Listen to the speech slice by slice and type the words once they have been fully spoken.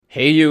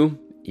Hey you,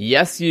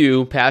 yes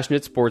you,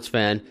 passionate sports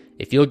fan.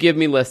 If you'll give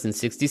me less than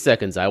 60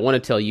 seconds, I want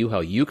to tell you how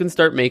you can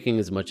start making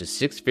as much as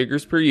 6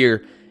 figures per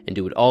year and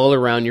do it all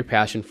around your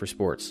passion for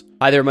sports.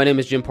 Hi there, my name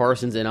is Jim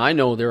Parsons, and I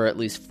know there are at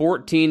least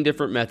 14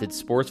 different methods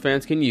sports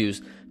fans can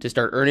use to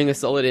start earning a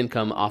solid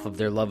income off of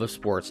their love of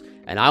sports,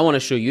 and I want to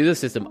show you the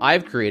system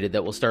I've created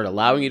that will start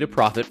allowing you to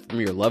profit from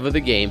your love of the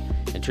game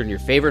and turn your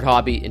favorite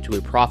hobby into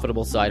a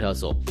profitable side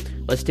hustle.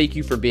 Let's take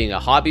you from being a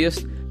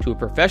hobbyist to a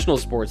professional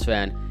sports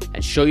fan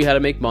and show you how to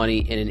make money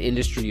in an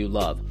industry you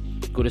love.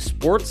 Go to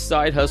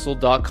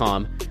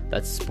sportssidehustle.com,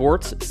 that's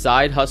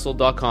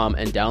sportssidehustle.com,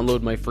 and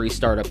download my free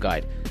startup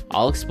guide.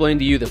 I'll explain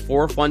to you the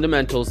 4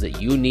 fundamentals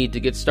that you need to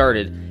get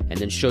started and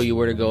then show you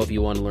where to go if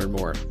you want to learn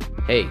more.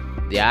 Hey,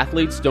 the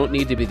athletes don't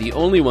need to be the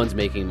only ones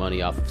making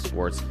money off of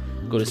sports.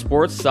 Go to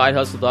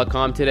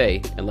sportssidehustle.com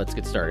today and let's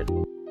get started.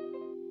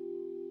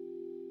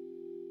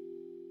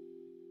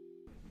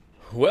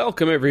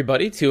 Welcome,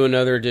 everybody, to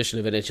another edition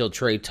of NHL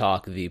Trade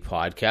Talk, the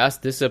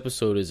podcast. This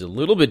episode is a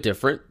little bit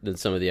different than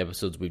some of the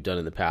episodes we've done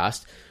in the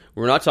past.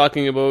 We're not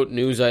talking about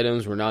news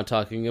items. We're not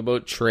talking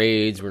about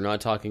trades. We're not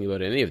talking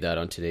about any of that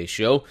on today's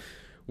show.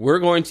 We're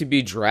going to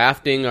be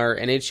drafting our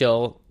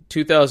NHL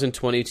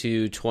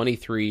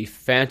 2022-23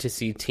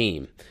 fantasy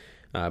team.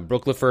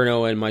 Brooke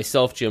LaFerno and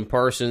myself, Jim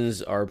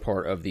Parsons, are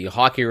part of the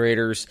Hockey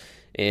Raiders,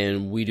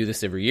 and we do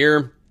this every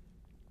year.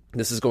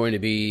 This is going to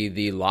be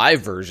the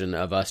live version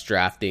of us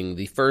drafting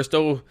the first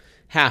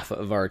half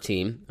of our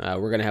team.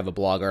 We're going to have a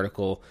blog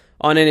article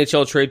on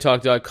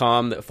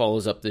NHLTradeTalk.com that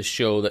follows up this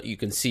show that you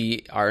can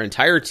see our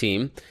entire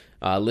team,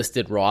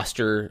 listed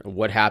roster,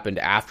 what happened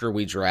after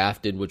we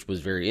drafted, which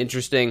was very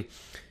interesting,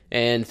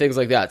 and things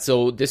like that.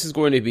 So this is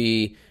going to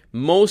be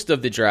most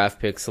of the draft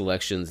pick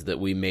selections that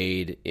we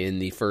made in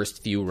the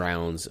first few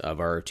rounds of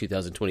our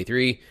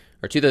 2022-23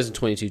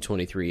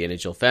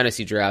 NHL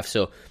Fantasy Draft.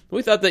 So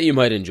we thought that you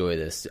might enjoy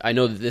this. I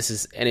know that this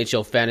is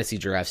NHL Fantasy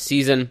Draft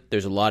season.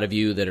 There's a lot of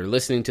you that are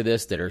listening to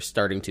this that are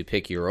starting to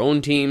pick your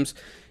own teams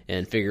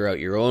and figure out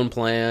your own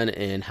plan,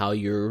 and how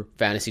your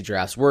fantasy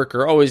drafts work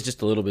are always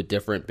just a little bit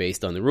different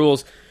based on the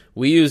rules.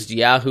 We used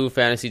Yahoo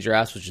Fantasy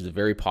Drafts, which is a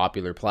very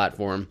popular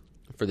platform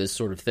for this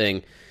sort of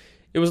thing.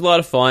 It was a lot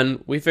of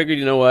fun. We figured,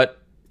 you know what?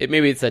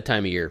 Maybe it's that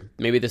time of year.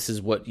 Maybe this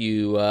is what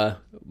you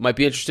might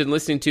be interested in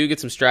listening to, get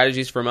some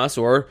strategies from us,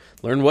 or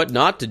learn what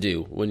not to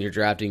do when you're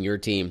drafting your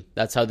team.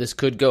 That's how this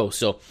could go.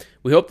 So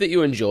we hope that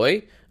you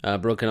enjoy.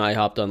 Brooke and I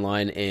hopped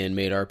online and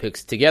made our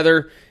picks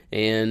together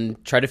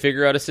and try to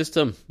figure out a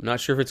system. I'm not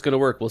sure if it's going to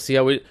work. We'll see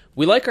how we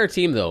like our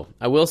team, though.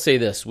 I will say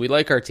this. We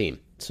like our team.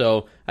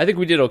 So I think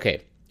we did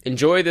okay.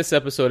 Enjoy this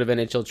episode of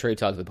NHL Trade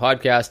Talk, the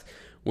podcast,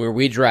 where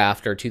we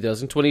draft our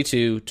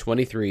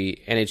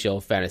 2022-23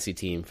 NHL fantasy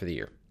team for the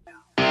year.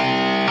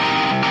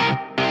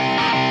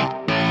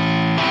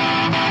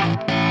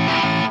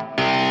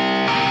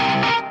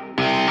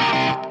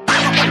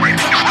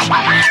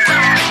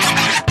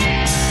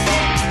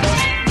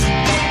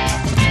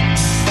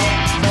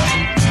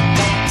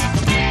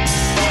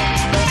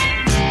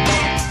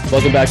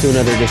 Welcome back to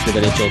another edition of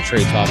NHL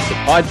Trade Talk, the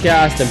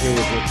podcast. I'm here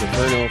with Brooke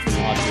LaFerno from the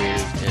Hockey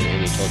Raiders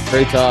and NHL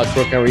Trade Talk.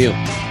 Brooke, how are you?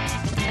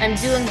 I'm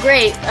doing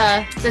great.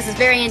 This is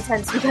very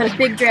intense. We've got a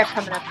big draft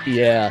coming up.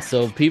 Yeah,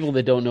 so people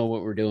that don't know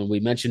what we're doing, we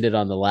mentioned it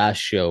on the last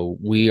show.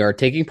 We are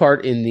taking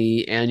part in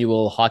the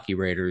annual Hockey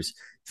Raiders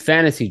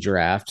fantasy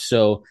draft.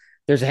 So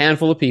there's a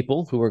handful of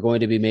people who are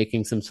going to be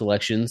making some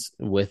selections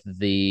with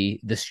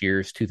this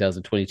year's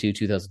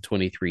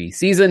 2022-2023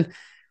 season.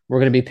 We're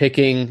going to be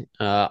picking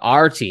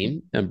our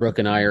team, and Brooke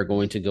and I are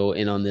going to go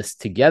in on this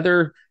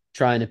together,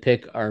 trying to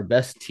pick our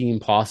best team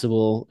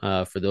possible.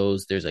 For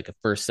those, there's like a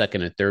first,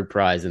 second, and third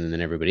prize, and then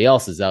everybody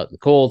else is out in the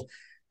cold.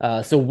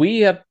 So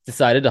we have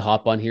decided to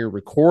hop on here,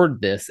 record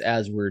this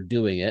as we're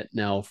doing it.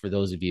 Now, for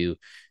those of you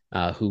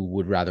who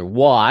would rather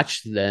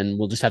watch, then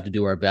we'll just have to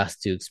do our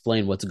best to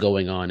explain what's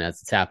going on as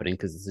it's happening,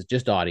 because this is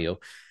just audio.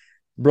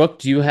 Brooke,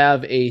 do you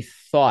have a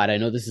thought? I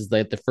know this is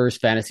like the first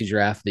fantasy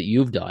draft that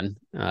you've done.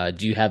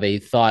 Do you have a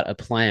thought, a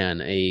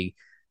plan, a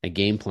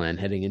game plan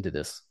heading into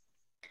this?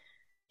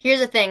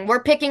 Here's the thing.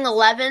 We're picking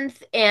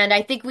 11th, and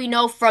I think we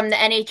know from the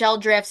NHL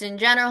drafts in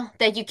general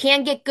that you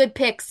can get good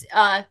picks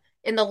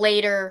in the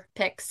later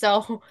picks.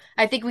 So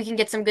I think we can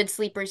get some good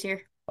sleepers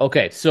here.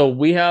 Okay, so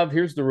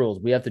here's the rules.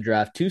 We have to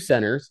draft 2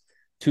 centers,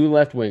 2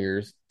 left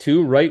wingers,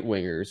 2 right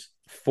wingers,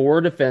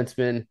 4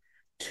 defensemen,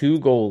 2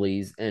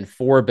 goalies, and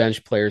 4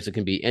 bench players that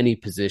can be any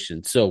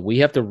position. So we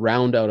have to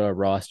round out our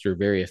roster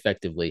very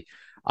effectively.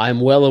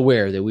 I'm well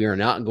aware that we are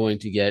not going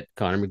to get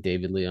Connor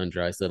McDavid, Leon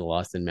Draisaitl,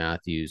 Austin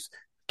Matthews,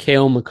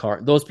 Cale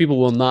Makar. Those people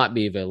will not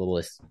be available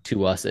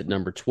to us at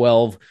number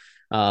 12,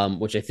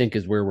 which I think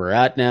is where we're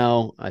at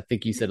now. I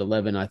think you said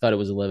 11. I thought it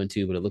was 11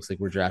 too, but it looks like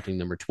we're drafting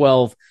number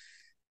 12.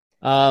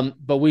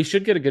 But we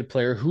should get a good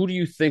player. Who do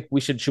you think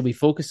should we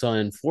focus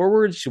on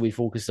forwards? Should we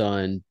focus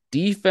on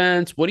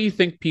defense? What do you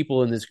think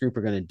people in this group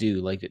are going to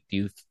do? Like, do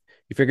you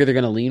figure they're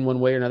going to lean one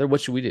way or another?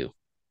 What should we do?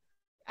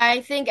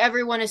 I think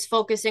everyone is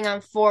focusing on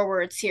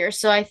forwards here.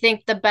 So I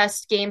think the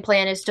best game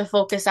plan is to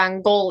focus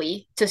on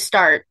goalie to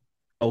start.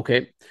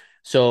 Okay.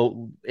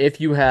 So if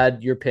you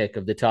had your pick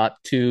of the top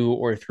two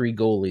or three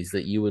goalies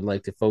that you would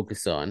like to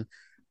focus on,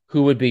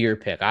 who would be your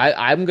pick?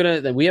 I'm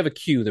gonna. We have a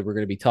queue that we're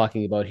gonna be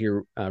talking about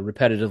here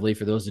repetitively.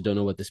 For those that don't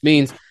know what this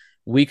means,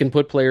 we can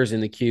put players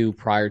in the queue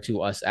prior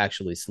to us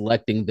actually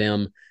selecting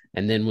them,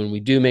 and then when we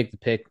do make the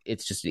pick,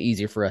 it's just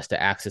easier for us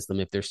to access them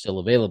if they're still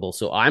available.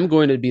 So I'm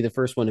going to be the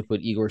first one to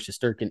put Igor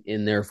Shesterkin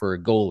in there for a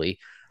goalie.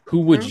 Who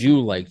would Mhm.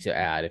 you like to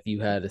add if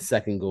you had a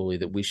second goalie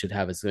that we should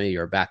have as maybe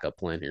our backup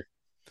plan here?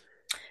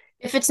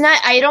 If it's not,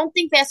 I don't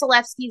think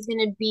Vasilevsky's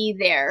going to be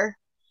there.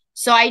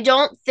 So I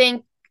don't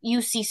think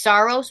UC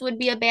Saros would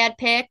be a bad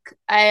pick.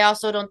 I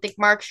also don't think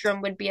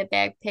Markstrom would be a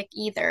bad pick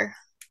either.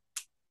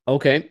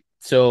 Okay.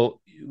 So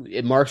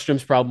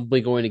Markstrom's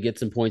probably going to get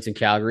some points in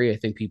Calgary. I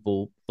think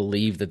people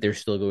believe that they're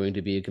still going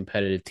to be a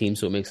competitive team,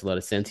 so it makes a lot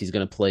of sense. He's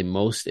going to play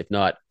most, if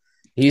not,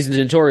 he's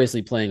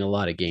notoriously playing a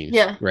lot of games,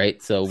 Yeah.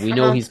 right? So we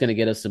know Uh-huh. he's going to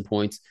get us some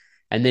points.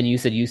 And then you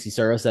said UC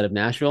Saros out of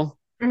Nashville.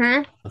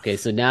 hmm Okay,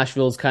 so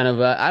Nashville's kind of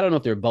I don't know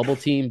if they're a bubble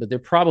team, but they're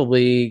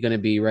probably going to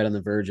be right on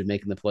the verge of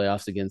making the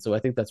playoffs again. So I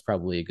think that's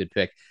probably a good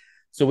pick.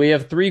 So we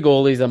have three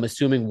goalies. I'm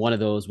assuming one of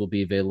those will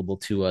be available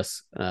to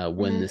us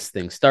when hmm this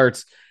thing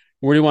starts.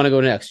 Where do you want to go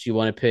next? Do you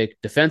want to pick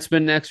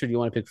defensemen next, or do you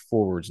want to pick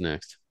forwards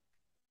next?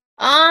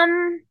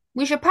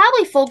 We should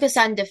probably focus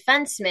on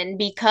defensemen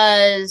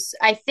because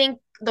I think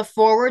the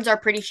forwards are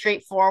pretty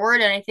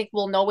straightforward, and I think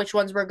we'll know which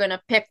ones we're going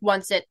to pick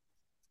once it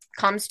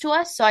comes to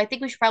us. So I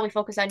think we should probably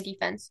focus on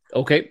defense.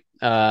 Okay,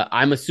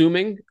 I'm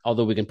assuming,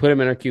 although we can put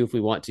him in our queue if we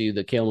want to,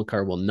 that Kale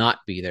McCarr will not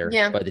be there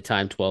Yeah. by the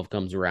time 12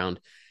 comes around.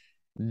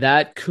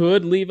 That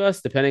could leave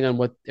us, depending on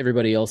what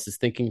everybody else is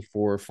thinking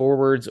for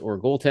forwards or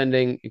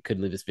goaltending. It could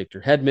leave us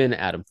Victor Hedman,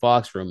 Adam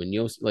Fox, Roman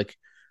Yos. Like,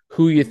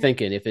 who you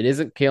thinking? If it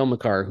isn't Kale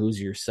McCarr,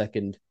 who's your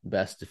second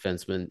best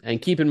defenseman?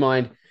 And keep in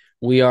mind,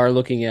 we are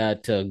looking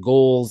at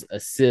goals,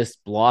 assists,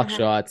 block Mhm.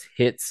 shots,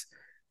 hits.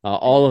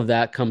 All of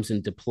that comes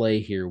into play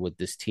here with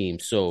this team.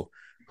 So,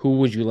 who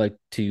would you like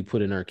to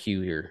put in our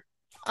queue here?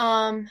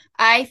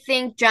 I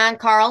think John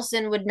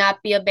Carlson would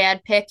not be a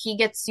bad pick. He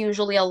gets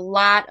usually a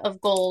lot of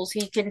goals.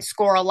 He can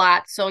score a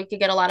lot, so he could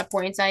get a lot of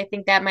points. I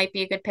think that might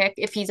be a good pick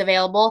if he's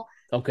available.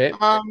 Okay.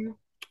 Um,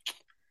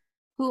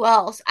 who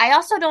else? I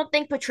also don't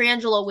think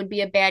Petrangelo would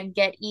be a bad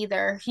get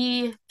either.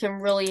 He can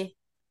really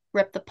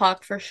rip the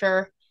puck for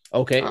sure.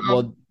 Okay, Um,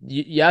 well,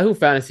 Yahoo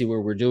Fantasy, where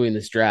we're doing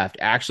this draft,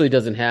 actually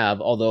doesn't have,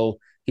 although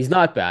he's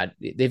not bad.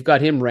 They've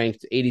got him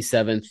ranked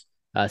 87th,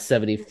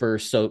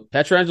 71st. So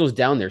Petrangelo's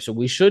down there. So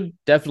we should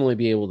definitely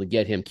be able to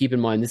get him. Keep in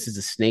mind, this is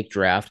a snake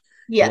draft.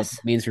 And what yes.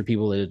 this means for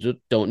people that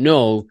don't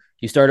know,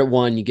 you start at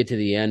one, you get to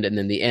the end, and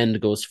then the end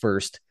goes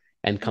first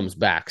and comes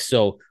back.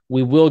 So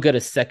we will get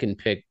a second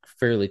pick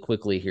fairly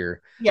quickly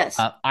here. Yes.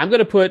 I'm going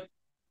to put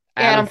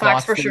Adam Adam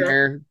Fox for Fox in sure.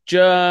 there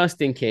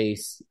just in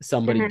case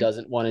somebody hmm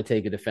doesn't want to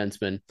take a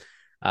defenseman.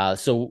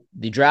 So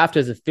the draft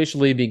has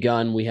officially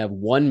begun. We have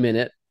 1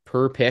 minute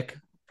per pick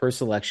per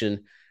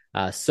selection.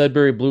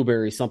 Sudbury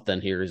Blueberry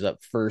something here is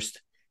up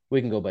first. We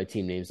can go by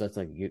team names. Let's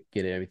not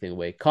get everything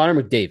away.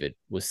 Connor McDavid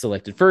was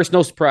selected first.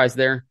 No surprise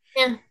there.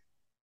 Yeah.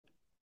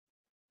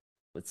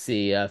 Let's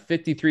see,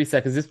 53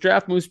 seconds. This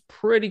draft moves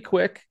pretty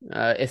quick,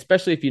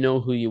 especially if you know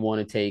who you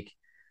want to take.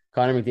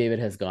 Connor McDavid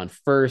has gone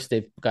first.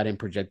 They've got him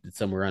projected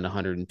somewhere around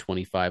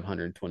 125,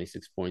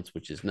 126 points,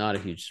 which is not a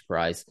huge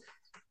surprise.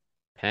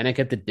 Panic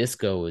at the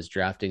Disco is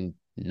drafting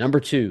number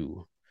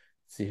two.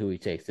 Let's see who he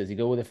takes. Does he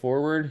go with a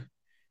forward?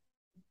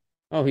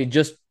 Oh, he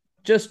just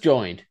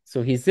joined.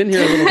 So he's in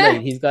here a little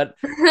late. He's got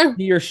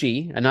he or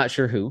she, I'm not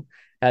sure who,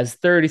 has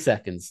 30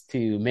 seconds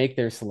to make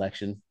their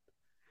selection.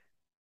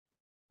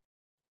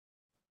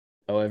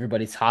 Oh,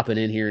 everybody's hopping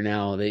in here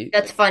now. They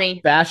That's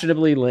funny.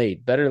 fashionably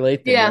late. Better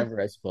late than Yeah.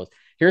 never, I suppose.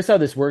 Here's how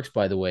this works,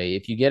 by the way.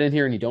 If you get in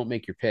here and you don't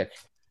make your pick,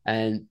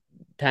 and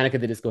Panic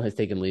at the Disco has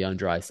taken Leon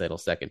Draisaitl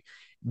second,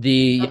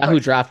 the Of Yahoo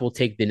course. Draft will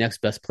take the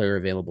next best player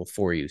available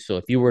for you. So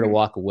if you were to Mhm.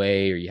 walk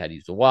away, or you had to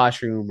use the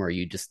washroom, or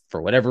you just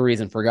for whatever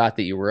reason forgot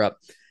that you were up,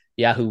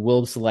 Yahoo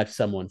will select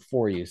someone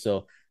for you.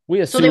 So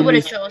we So they assume would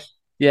have these chose.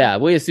 yeah,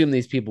 we assume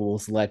these people will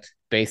select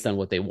based on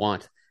what they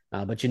want,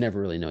 but you never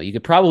really know. You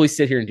could probably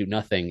sit here and do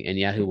nothing, and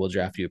Yahoo will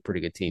draft you a pretty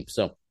good team.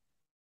 So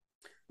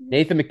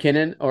Nathan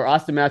McKinnon or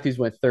Austin Matthews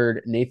went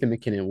third. Nathan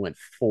McKinnon went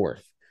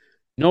fourth.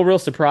 No real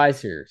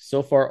surprise here.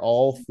 So far,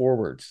 all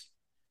forwards.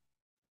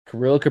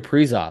 Kirill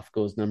Kaprizov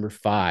goes number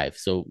five.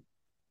 So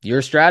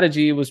your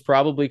strategy was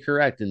probably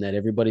correct in that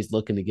everybody's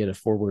looking to get a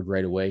forward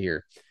right away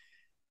here.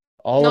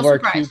 All No of our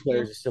queue surprise. Yeah.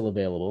 players are still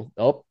available.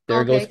 Oh,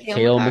 there goes Okay, Cale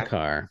Kale McCarr.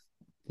 McCarr,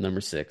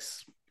 number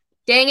six.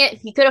 Dang it,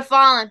 he could have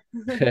fallen.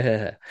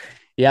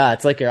 Yeah,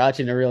 it's like you're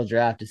watching a real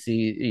draft to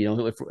see,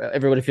 if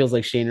everybody feels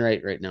like Shane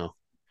Wright right now.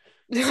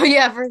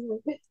 Yeah, for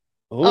sure.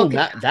 Oh,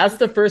 Okay. that's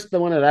the first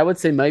one that I would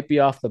say might be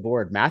off the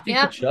board. Matthew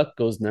Yeah, Kachuk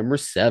goes number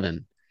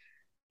seven,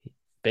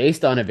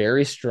 based on a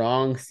very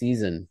strong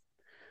season.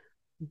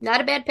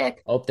 not a bad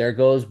pick. Oh, there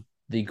goes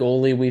the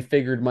goalie we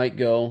figured might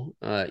go.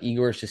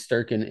 Igor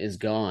Shesterkin is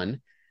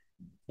gone,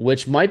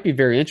 which might be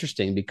very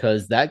interesting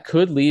because that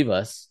could leave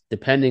us,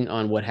 depending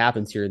on what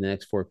happens here in the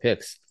next four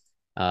picks,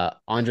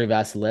 Andre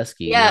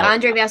Vasilevsky. Yeah, Now,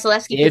 Andre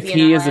Vasilevsky could if be in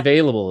our he is lap.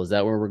 available, is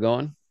that where we're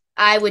going?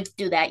 I would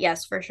do that,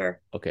 yes, for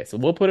sure. Okay, so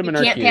we'll put him You in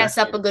our can't queue. pass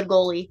up a good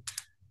goalie.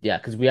 Yeah,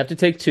 because we have to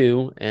take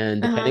two,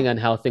 and Uh-huh. depending on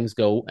how things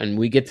go, and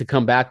we get to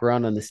come back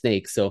around on the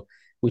snakes. So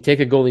we take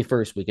a goalie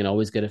first. We can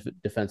always get a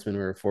defenseman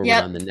or a forward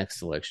on Yep, the next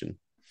selection.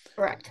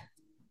 correct.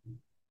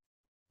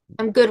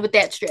 I'm good with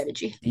that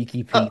strategy.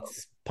 Deaky Uh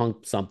Pete's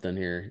punk something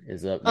here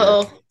is up next.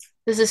 oh.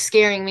 This is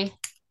scaring me.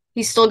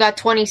 He's still got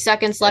 20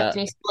 seconds left Yeah, and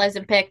he still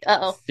hasn't picked.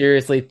 Uh-oh.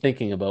 seriously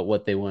thinking about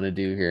what they want to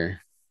do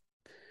here.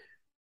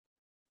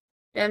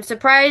 I'm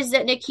surprised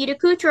that Nikita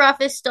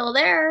Kucherov is still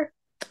there.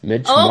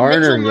 Mitch Oh, Mitchell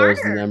Marner goes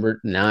Marner. number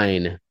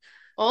 9.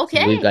 So we've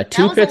Okay, got that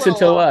two was a picks little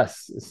until low.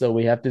 us. So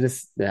we have to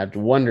just have to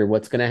wonder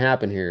what's going to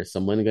happen here. Is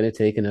someone going to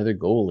take another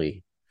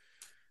goalie?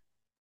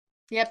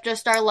 Yep,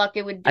 just our luck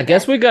it would I do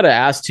guess that. we got to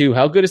ask too.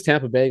 How good is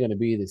Tampa Bay going to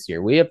be this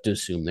year? We have to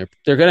assume they're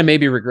going to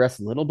maybe regress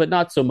a little, but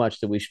not so much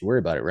that we should worry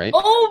about it, right?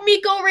 Oh,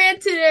 Mikko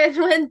Rantanen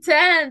went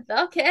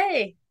 10th.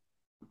 Okay.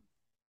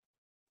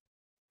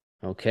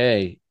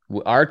 Okay,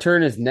 our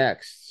turn is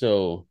next.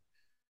 So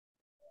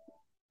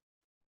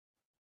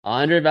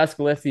Andre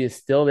Vasilevsky is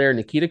still there.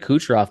 Nikita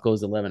Kucherov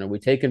goes 11. Are we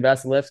taking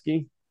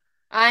Vasilevsky?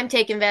 I'm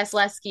taking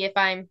Vasilevsky if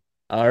I'm.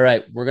 All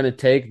right, we're going to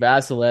take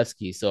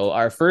Vasilevsky. So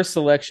our first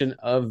selection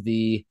of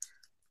the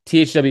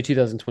THW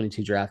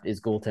 2022 draft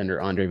is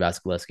goaltender Andre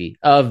Vasilevsky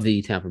of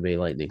the Tampa Bay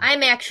Lightning.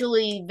 I'm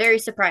actually very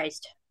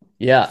surprised.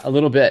 Yeah, a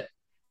little bit.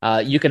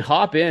 You can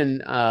hop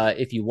in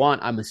if you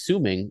want. I'm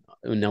assuming.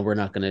 No, we're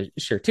not going to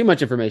share too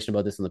much information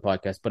about this on the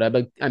podcast,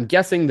 but I'm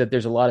guessing that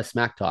there's a lot of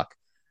smack talk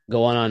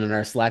going on in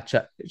our Slack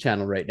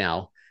channel right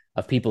now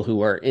of people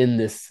who are in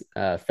this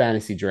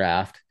fantasy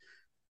draft.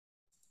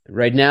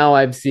 Right now,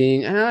 I'm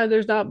seeing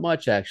there's not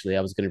much actually.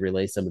 I was going to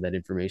relay some of that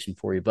information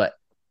for you, but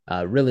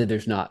really,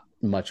 there's not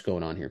much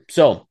going on here.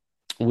 So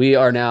we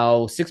are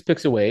now 6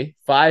 picks away,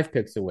 5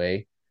 picks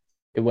away.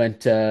 It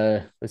went,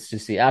 let's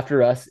just see.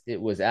 After us,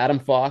 it was Adam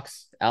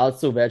Fox, Alex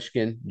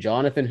Ovechkin,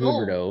 Jonathan Oh,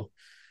 Huberdeau,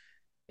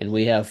 and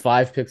we have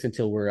 5 picks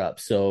until we're up.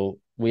 So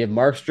we have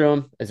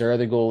Markstrom as our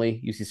other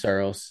goalie, UC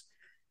Saros,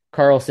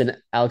 Carlson,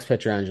 Alex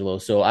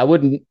Petrangelo. So I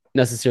wouldn't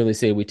necessarily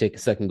say we take a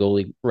second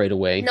goalie right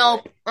away.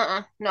 no. We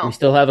No.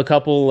 still have a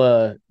couple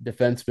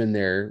defensemen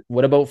there.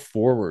 What about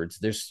forwards?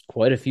 There's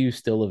quite a few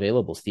still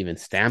available. Steven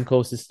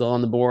Stamkos is still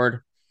on the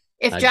board.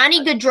 If Uh,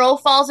 Johnny Gaudreau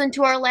falls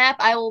into our lap,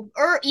 I will,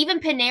 or even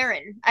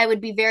Panarin, I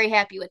would be very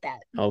happy with that.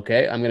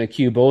 okay, I'm going to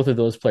cue both of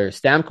those players.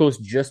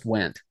 Stamkos just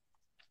went.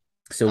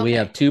 So we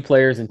have Okay. 2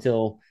 players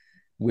until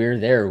we're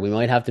there. We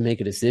might have to make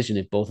a decision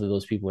if both of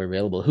those people are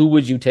available. Who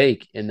would you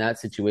take in that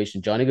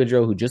situation? Johnny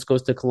Gaudreau, who just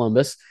goes to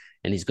Columbus,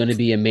 and he's going to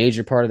be a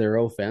major part of their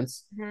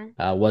offense,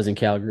 Mhm. was in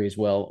Calgary as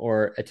well,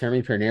 or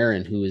Artemi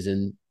Panarin, who is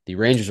in the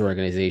Rangers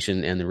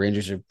organization, and the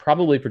Rangers are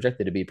probably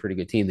projected to be a pretty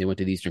good team. They went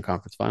to the Eastern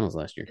Conference Finals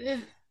last year. Ugh.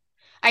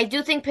 I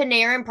do think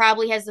Panarin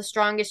probably has the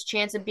strongest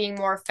chance of being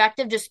more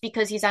effective just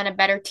because he's on a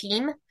better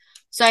team.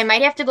 So I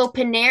might have to go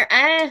Panarin.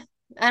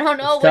 I don't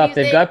It's know. What do tough. you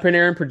They've think? got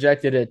Panarin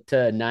projected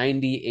at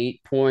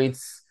 98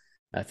 points,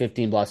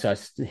 15 block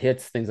shots,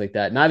 hits, things like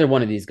that. Neither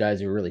one of these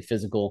guys are really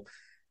physical.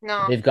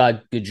 No. They've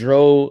got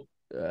Gaudreau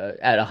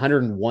at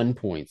 101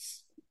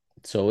 points.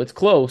 So it's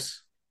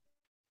close.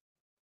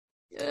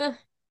 Ugh.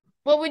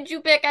 What would you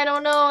pick? I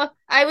don't know.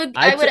 I would.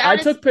 I, I t- would I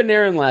honestly. took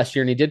Panarin last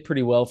year, and he did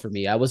pretty well for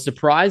me. I was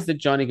surprised that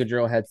Johnny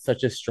Gaudreau had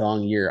such a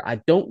strong year.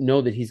 I don't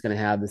know that he's going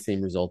to have the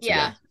same results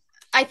Yeah, again.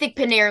 I think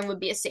Panarin would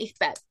be a safe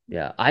bet.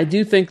 Yeah, I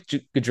do think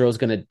Gaudreau's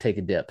going to take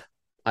a dip.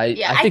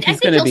 Yeah, I I, think I he's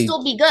think going to he'll be,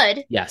 still be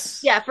good.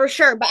 yes. Yeah, for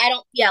sure. But I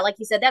don't. Yeah, like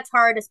you said, that's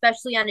hard,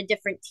 especially on a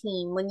different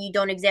team when you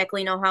don't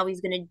exactly know how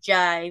he's going to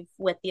jive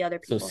with the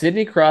other So people.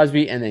 Sidney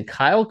Crosby and then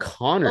Kyle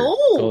Connor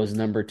Oh, goes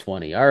number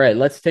 20. All right,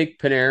 let's take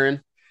Panarin.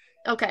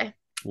 okay.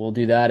 We'll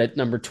do that at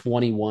number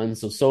 21.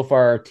 So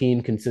far, our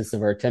team consists of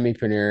Artemi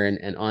Panarin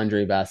and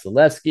Andre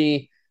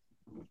Vasilevsky.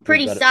 We've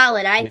Pretty got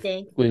solid, I we've,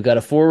 think. we've got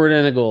a forward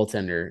and a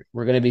goaltender.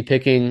 We're going to be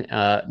picking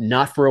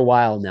not for a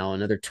while now,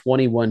 another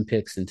 21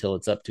 picks until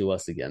it's up to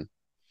us again.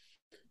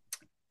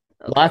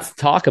 Okay. Lots to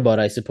talk about,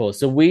 I suppose.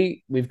 So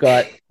we've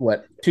got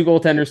what 2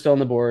 goaltenders still on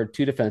the board,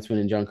 2 defensemen,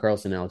 and John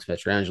Carlson, Alex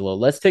Pietrangelo.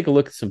 Let's take a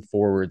look at some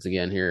forwards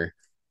again here.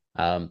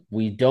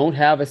 We don't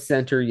have a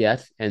center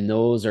yet, and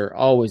those are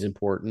always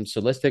important. So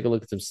let's take a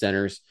look at some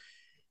centers.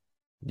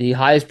 The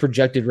highest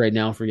projected right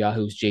now for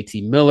Yahoo is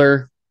JT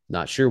Miller.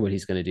 Not sure what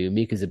he's going to do.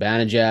 Mika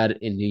Zibanejad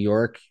in New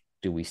York.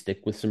 Do we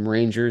stick with some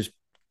Rangers?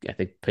 I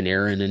think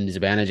Panarin and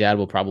Zibanejad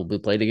will probably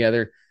play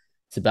together.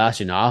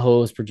 Sebastian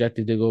Aho is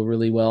projected to go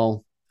really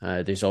well.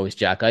 There's always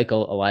Jack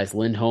Eichel, Elias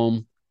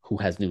Lindholm, who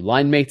has new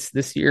line mates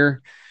this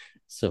year.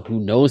 So who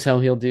knows how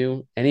he'll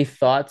do? Any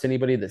thoughts?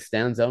 Anybody that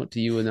stands out to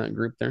you in that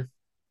group there?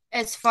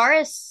 As far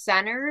as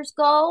centers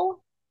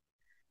go,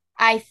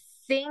 I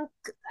think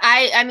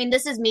I mean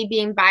this is me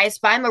being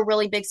biased, but I'm a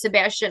really big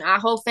Sebastian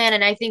Aho fan,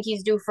 and I think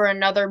he's due for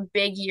another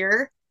big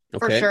year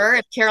for Okay. sure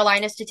if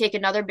Carolina's to take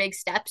another big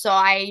step. So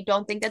I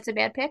don't think that's a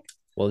bad pick.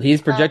 Well,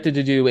 he's Um, projected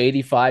to do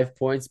 85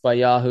 points by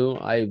Yahoo.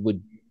 I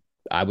would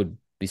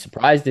be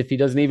surprised if he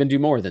doesn't even do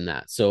more than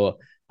that. So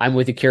I'm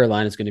with you.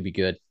 Carolina's going to be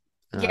good.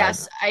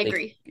 Yes, I They,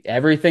 agree.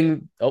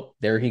 everything. Oh,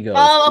 there he goes.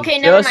 Oh, We okay,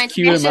 never just mind.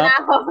 queued him Scratch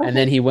it up, and out.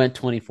 then he went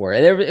 24.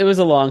 It was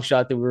a long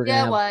shot that we were going to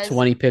Yeah, it have was.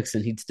 20 picks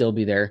and he'd still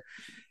be there.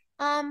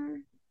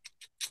 Um,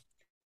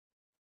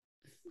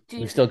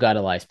 We've dude, still got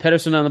Elias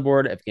Pettersson on the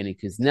board, Evgeny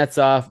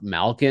Kuznetsov,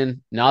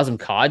 Malkin, Nazem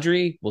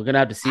Kadri. We're going to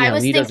have to see I how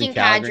was he does in thinking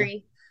Calgary.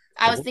 Kadri.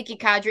 I So was thinking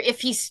Kadri. If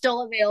he's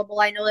still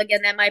available, I know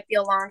again that might be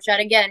a long shot.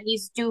 Again,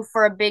 he's due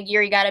for a big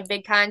year. He got a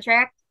big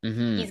contract.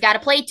 mhm, He's got to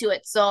play to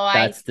it. So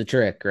that's the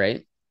trick,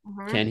 right?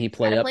 Can he got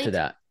play to up play to to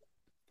that?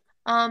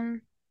 it.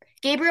 Um,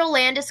 Gabriel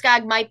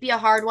Landeskog might be a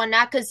hard one,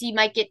 not because he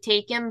might get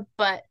taken,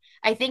 but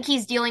I think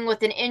he's dealing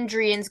with an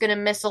injury and is going to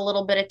miss a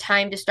little bit of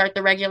time to start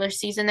the regular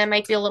season. That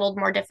might be a little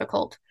more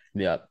difficult.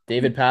 Yeah.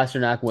 David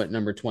Pasternak went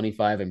number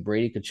 25 and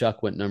Brady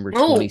Kachuk went number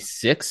Oh,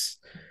 26.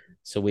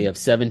 So we have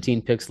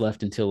 17 picks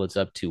left until it's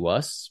up to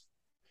us.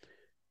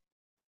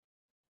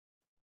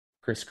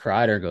 Chris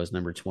Kreider goes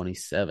number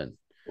 27.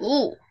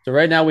 ooh. So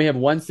right now we have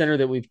one center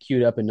that we've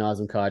queued up in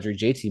Nazem Kadri.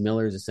 JT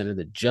Miller is a center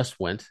that just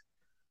went.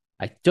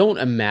 I don't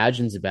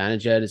imagine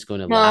Zibanejad is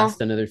going to No, last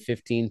another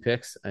 15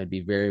 picks. I'd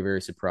be very,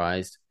 very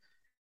surprised.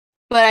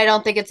 but I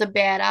don't think it's a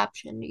bad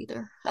option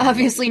either. No.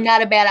 Obviously,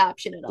 not a bad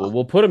option at Well, all.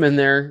 we'll put him in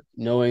there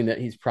knowing that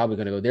he's probably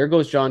going to go. There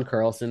goes John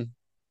Carlson.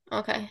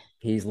 Okay.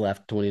 He's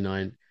left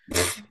 29.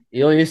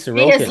 Ilya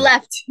He has Sorokin.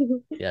 left.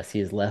 Yes, he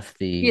has left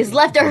He has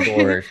left the our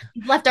board.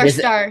 he's left He our has,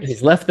 stars.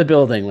 he's left the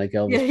building like Yeah,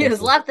 Elvis he has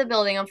Presley. left the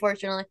building,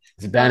 unfortunately.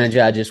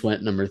 Zibanejad just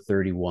went number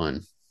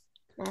 31.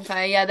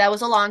 Okay, yeah, that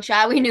was a long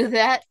shot. We knew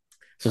that.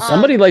 So Um,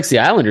 somebody likes the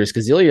Islanders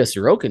because Ilya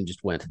Sorokin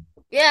just went.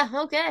 yeah,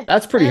 okay.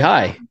 That's pretty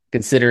high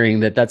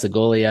considering that that's a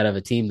goalie out of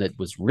a team that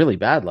was really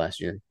bad last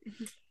year.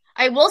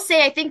 I will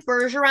say I think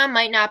Bergeron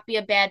might not be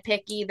a bad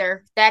pick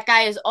either. That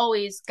guy has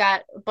always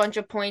got a bunch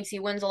of points. He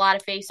wins a lot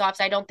of faceoffs.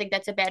 I don't think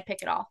that's a bad pick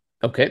at all.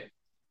 Okay,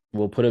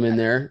 we'll put him in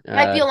there.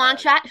 Might be a long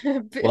shot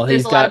Well, if there's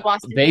he's a lot of got,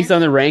 Boston based fans.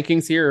 on the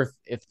rankings here,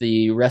 if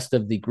the rest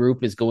of the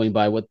group is going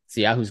by what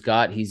Yahoo's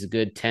got, he's a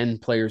good 10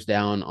 players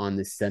down on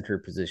this center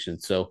position.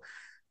 So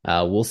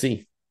we'll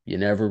see. You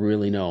never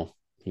really know.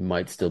 He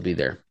might still be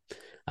there.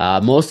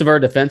 Most of our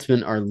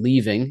defensemen are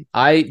leaving.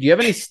 Do you have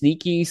any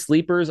sneaky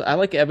sleepers? I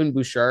like Evan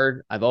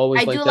Bouchard. I've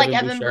always I do liked like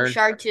Evan Evan Bouchard.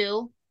 Bouchard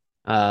too.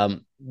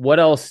 What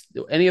else?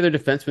 Any other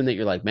defensemen that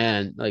you're like,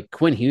 man, like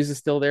Quinn Hughes is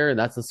still there, and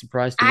that's a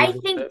surprise to me a I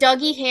little think bit.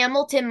 Dougie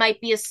Hamilton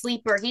might be a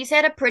sleeper. He's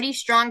had a pretty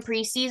strong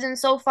preseason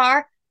so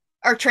far,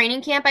 or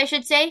training camp, I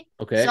should say.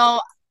 Okay. So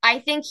I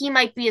think he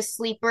might be a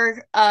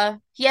sleeper.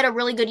 He had a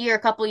really good year a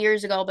couple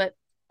years ago, but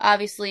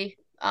obviously,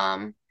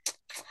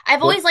 I've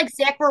What? always liked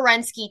Zach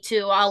Werenski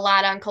too a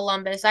lot on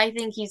Columbus. I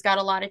think he's got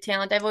a lot of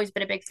talent. I've always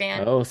been a big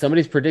fan. Oh,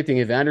 somebody's predicting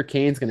Evander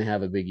Kane's going to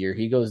have a big year.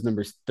 He goes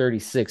number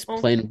 36, Oh,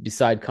 playing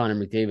beside Connor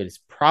McDavid. It's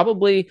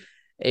probably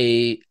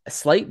a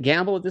slight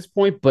gamble at this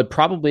point, but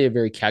probably a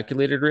very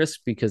calculated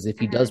risk because if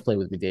he does mhm. play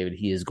with McDavid,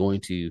 he is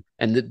going to.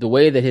 And the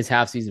way that his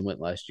half season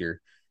went last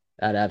year,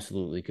 that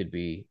absolutely could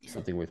be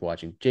something worth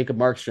watching. Jacob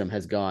Markstrom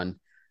has gone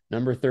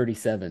number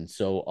 37.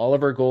 So all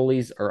of our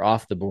goalies are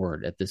off the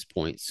board at this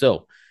point.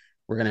 So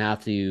we're going to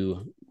have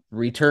to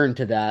return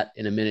to that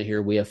in a minute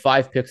here. We have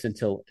 5 picks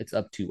until it's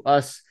up to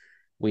us.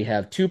 We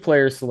have 2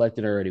 players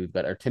selected already. We've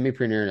got Artemi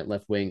Panarin at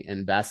left wing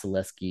and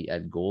Vasilevsky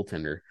at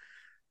goaltender. Do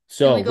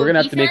So we we're go going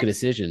to have to make a defense?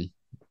 decision.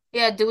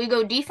 Yeah, do we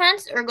go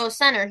defense or go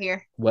center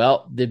here?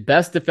 Well, the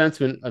best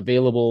defenseman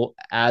available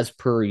as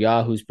per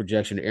Yahoo's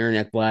projection, Aaron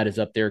Ekblad is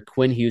up there.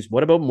 Quinn Hughes.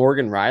 What about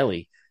Morgan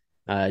Riley?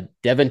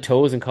 Devin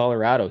Toews in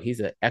Colorado. He's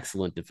an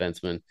excellent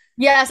defenseman.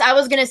 Yes, I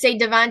was gonna say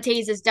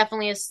Devontae's is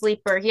definitely a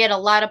sleeper. He had a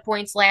lot of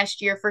points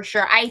last year for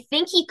sure. I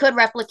think he could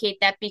replicate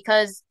that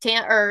because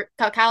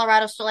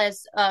Colorado still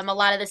has a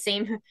lot of the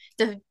same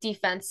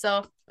defense,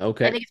 so I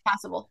Okay. think it's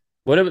possible.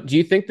 Do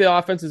you think the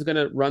offense is going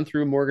to run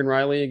through Morgan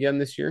Riley again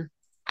this year?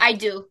 I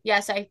do.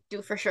 Yes, I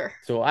do for sure.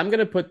 So I'm going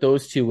to put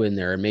those two in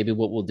there, and maybe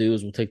what we'll do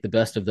is we'll take the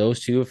best of those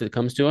two if it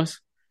comes to us.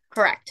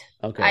 Correct.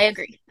 I Okay.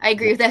 agree. I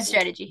agree We'll, with that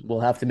strategy. we'll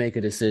have to make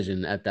a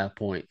decision at that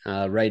point.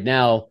 Right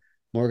now,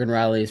 Morgan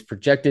Riley is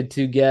projected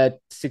to get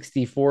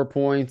 64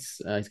 points.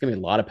 He's going to get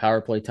a lot of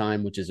power play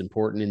time, which is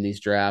important in these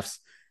drafts.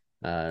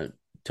 Uh,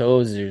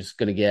 Toes is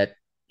going to get,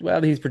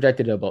 well, he's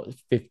projected at about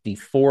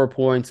 54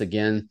 points.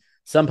 Again,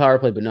 some power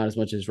play, but not as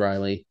much as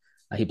Riley.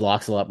 He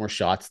blocks a lot more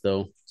shots,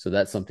 though, so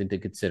that's something to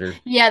consider.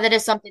 Yeah, that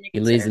is something to He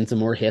leads consider. in some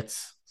more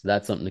hits, so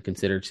that's something to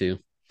consider too.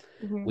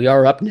 Hmm. We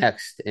are up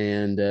next,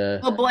 and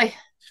Oh boy.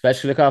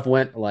 Svechnikov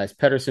went, Elias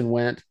Pettersson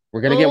went.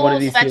 We're going to get one of Oh,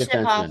 these two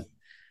Svechnikov. defensemen.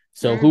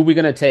 So who Mm. are we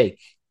going to take?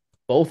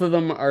 Both of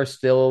them are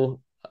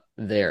still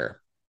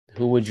there.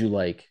 Who would you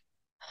like?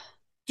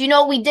 Do you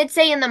know we did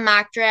say in the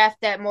mock draft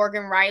that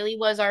Morgan Riley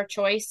was our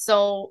choice,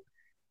 so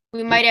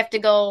we might have to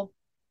go All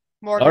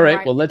Morgan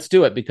right, well, Riley. let's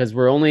do it because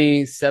we're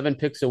only 7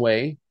 picks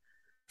away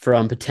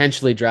from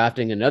potentially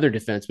drafting another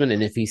defenseman.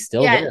 And if he's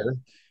still Yeah. there,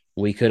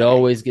 we could Okay.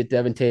 always get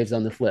Devin Taves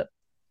on the flip.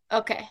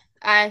 Okay.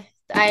 I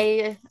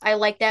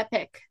like that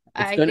pick.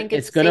 It's I gonna think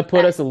it's it's a gonna safe put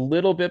bet. us a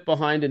little bit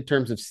behind in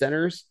terms of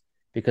centers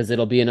because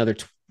it'll be another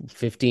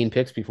 15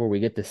 picks before we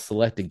get to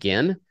select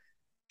again.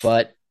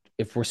 But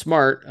if we're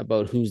smart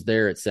about who's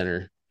there at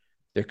center,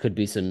 there could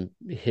be some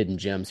hidden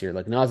gems here.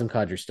 Like Nazem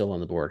Kadri's still on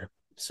the board.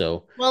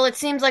 So, Well, it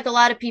seems like a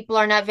lot of people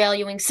are not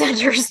valuing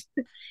centers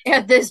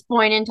at this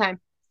point in time.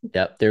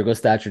 yep, there goes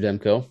Thatcher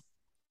Demko.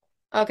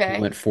 He Okay.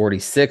 went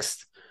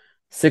 46th.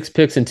 6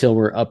 picks until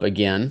we're up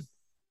again.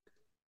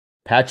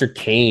 Patrick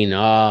Kane.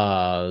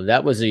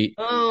 That was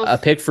Oh, a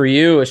pick for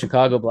you, a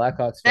Chicago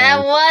Blackhawks that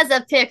fan. was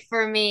a pick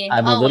for me.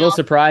 I'm a Oh little well.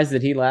 surprised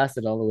that he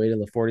lasted all the way to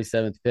the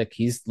 47th pick.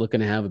 He's looking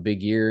to have a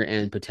big year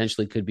and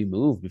potentially could be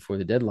moved before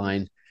the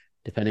deadline,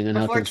 depending on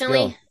how things go.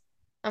 Unfortunately,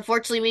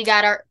 unfortunately, we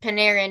got our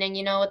Panarin, and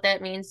you know what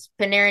that means.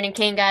 Panarin and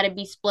Kane got to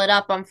be split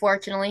up,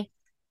 unfortunately,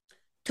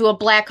 to a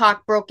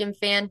Blackhawk broken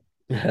fan,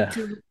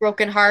 to a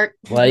broken heart.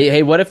 Well,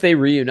 hey, what if they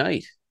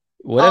reunite?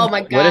 Oh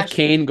my What if gosh.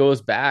 Kane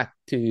goes back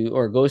to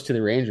or goes to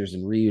the Rangers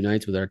and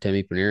reunites with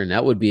Artemi Panarin?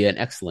 That would be an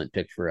excellent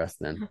pick for us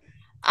then.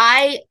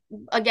 I,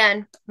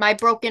 again, my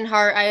broken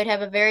heart, I would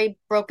have a very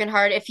broken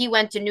heart if he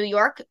went to New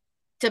York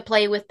to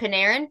play with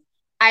Panarin.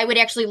 I would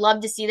actually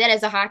love to see that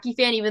as a hockey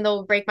fan, even though it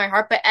would break my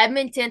heart. But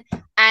Edmonton,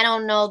 I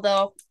don't know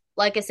though.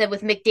 Like I said,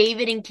 with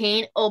McDavid and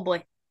Kane, oh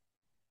boy,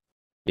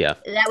 Yeah,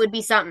 that would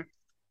be something.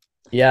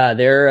 yeah,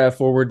 their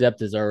forward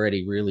depth is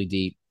already really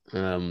deep.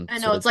 I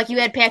So know it's like you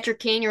had Patrick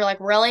Kane, you're like,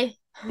 really?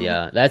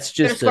 yeah, that's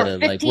Gonna just score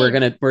like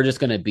 15. we're just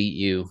gonna beat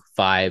you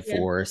five, Yeah,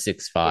 four,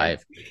 six, yeah,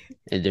 five,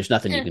 and there's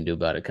nothing you yeah, can do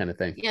about it, kind of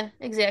thing. yeah,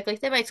 exactly.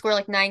 They might score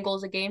like 9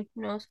 goals a game.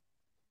 Who knows?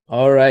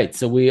 All right,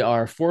 so we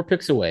are 4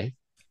 picks away.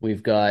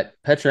 We've got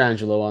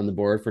Petrangelo on the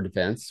board for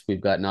defense.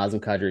 We've got Nazem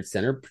Kadri at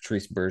center,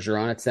 Patrice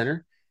Bergeron at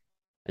center.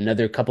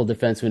 Another couple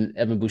defensemen,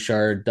 Evan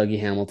Bouchard, Dougie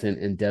Hamilton,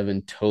 and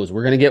Devin Toews.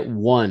 We're going to get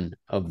one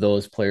of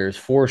those players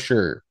for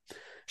sure.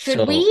 Should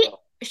So, we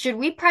should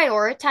we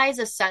prioritize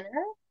a center?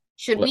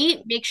 Should what?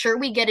 we make sure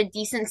we get a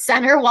decent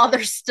center while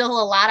there's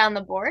still a lot on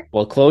the board?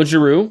 Well, Claude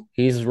Giroux,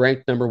 he's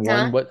ranked number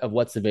one Huh? of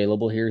what's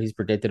available here. He's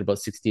predicted about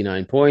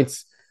 69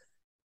 points.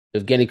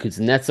 Evgeny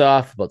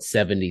Kuznetsov, about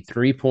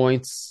 73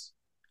 points.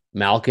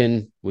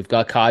 Malkin, we've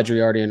got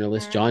Kadri already on our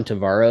list. Mm, John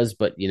Tavares,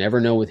 but you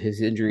never know with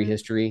his injury mm,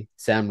 history.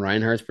 Sam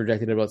Reinhart's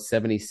projected at about mm.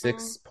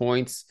 76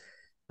 points,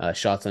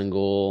 shots on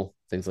goal,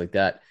 things like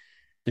that.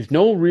 There's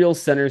no real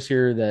centers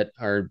here that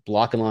are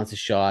blocking lots of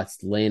shots,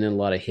 laying in a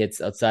lot of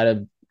hits outside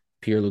of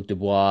Pierre Luc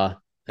Dubois,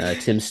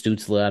 Tim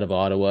Stützle out of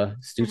Ottawa.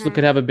 Stützle Mhm.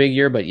 could have a big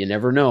year, but you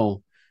never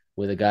know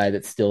with a guy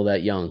that's still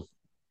that young.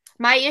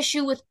 My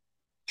issue with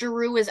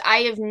Giroux is I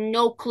have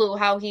no clue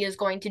how he is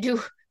going to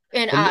do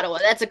in Some, Ottawa.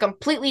 That's a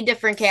completely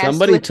different cast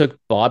somebody with took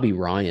Bobby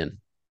Ryan.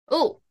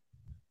 oh,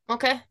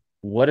 okay.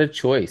 What a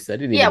choice! I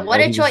didn't Yeah, even what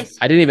know a he was. choice.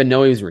 I didn't even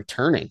know he was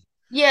returning.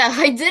 Yeah,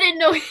 I didn't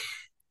know.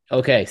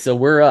 Okay, so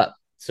we're up.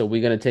 So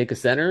we gonna take a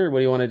center? What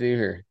do you want to do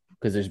here?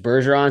 Because there's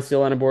Bergeron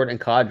still on the board and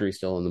Kadri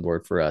still on the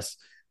board for us.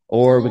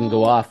 Or we can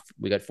go Oh, off.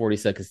 We got 40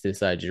 seconds to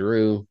decide.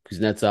 Giroux,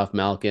 Kuznetsov,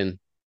 Malkin,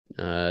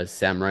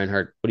 Sam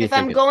Reinhart. What are you if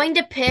I'm thinking? going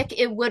to pick,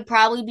 it would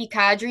probably be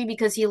Kadri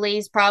because he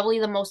lays probably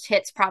the most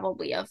hits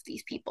probably of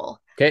these people.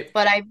 Okay.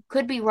 But I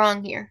could be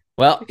wrong here.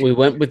 Well, we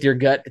went with your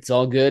gut. It's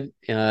all good.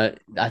 I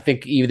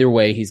think either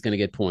way, he's going to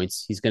get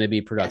points. He's going to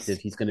be productive.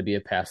 Yes. He's going to be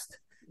a pest.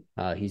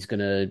 He's going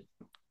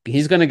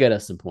to get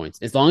us some points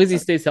as long as he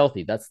stays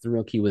healthy. That's the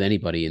real key with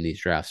anybody in these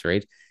drafts,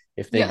 right?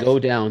 If they Yes. go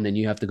down, then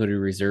you have to go to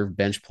reserve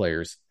bench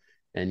players,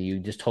 and you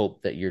just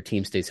hope that your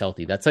team stays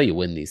healthy. That's how you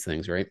win these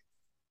things, right?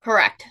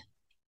 Correct.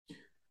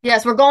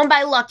 Yes, we're going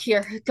by luck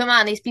here. Come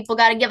on, these people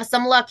got to give us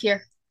some luck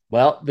here.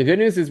 Well, the good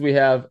news is we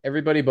have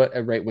everybody but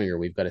a right winger.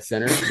 We've got a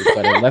center, we've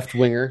got a left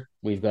winger,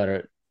 we've got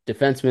a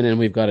defenseman, and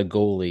we've got a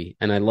goalie.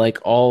 And I like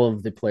all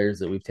of the players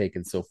that we've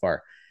taken so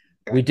far.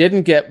 We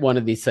didn't get one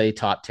of these, say,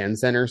 top 10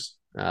 centers.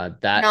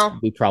 That No.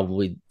 we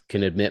probably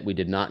can admit we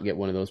did not get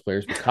one of those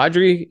players. But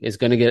Kadri is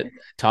going to get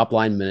top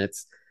line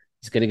minutes.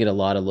 He's going to get a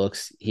lot of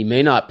looks. He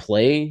may not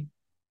play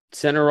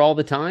center all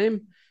the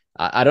time.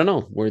 I don't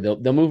know where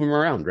they'll move him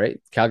around, right?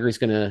 Calgary's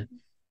gonna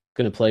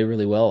play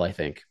really well, I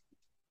think.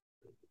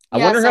 I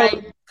wonder Yes, how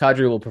I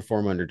Kadri will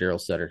perform under Daryl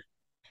Sutter.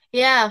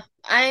 yeah,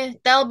 I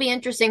that'll be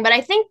interesting, but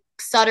I think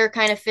Sutter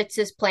kind of fits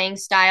his playing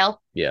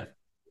style Yeah,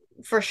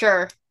 for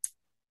sure.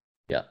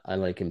 yeah, I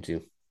like him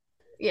too.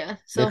 Yeah.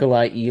 So,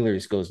 Nikolai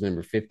Ehlers goes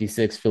number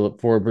 56.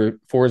 Philip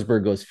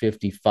Forsberg goes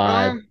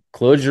 55. um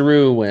Claude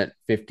Giroux went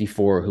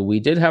 54, who we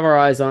did have our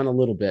eyes on a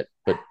little bit,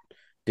 but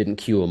didn't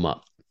queue him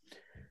up.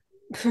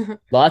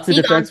 Lots of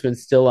he gone. defensemen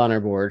still on our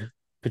board.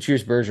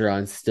 Patrice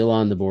Bergeron still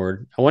on the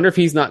board. I wonder if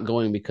he's not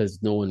going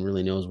because no one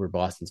really knows where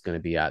Boston's going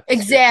to be at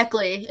this year.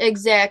 Exactly.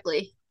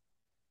 Exactly.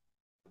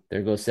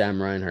 There goes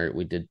Sam Reinhart.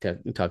 We did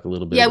talk a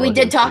little bit Yeah, we about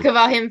did him talk too.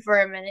 about him for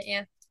a minute.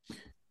 Yeah.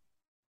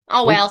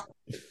 Oh well.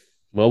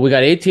 Well, we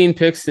got 18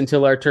 picks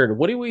until our turn.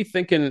 What are we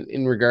thinking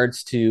in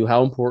regards to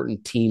how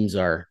important teams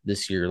are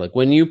this year? Like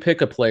when you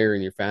pick a player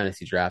in your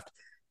fantasy draft,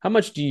 how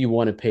much do you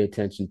want to pay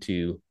attention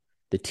to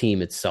the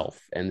team itself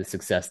and the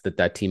success that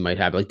that team might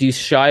have? Like, do you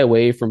shy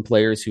away from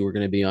players who are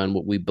going to be on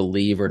what we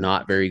believe are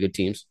not very good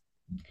teams?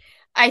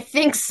 I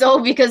think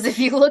so because if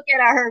you look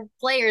at our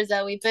players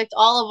that we picked,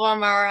 all of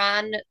them are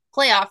on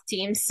playoff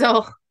teams.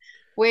 So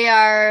we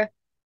are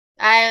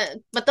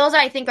But those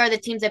I think are the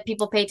teams that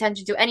people pay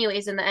attention to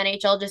anyways in the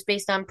NHL just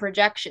based on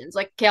projections.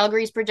 Like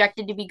Calgary's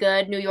projected to be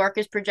good, New York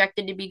is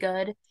projected to be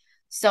good.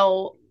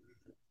 So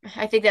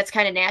I think that's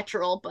kind of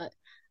natural, but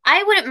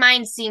I wouldn't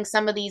mind seeing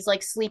some of these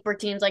like sleeper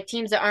teams, like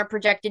teams that aren't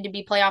projected to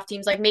be playoff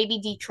teams, like maybe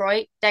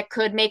Detroit that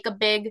could make a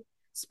big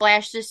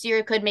splash this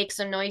year, could make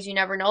some noise, you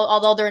never know,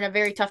 although they're in a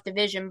very tough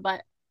division,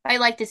 but I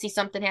like to see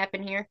something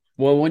happen here.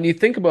 Well, when you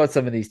think about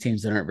some of these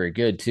teams that aren't very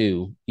good,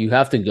 too, you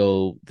have to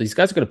go. These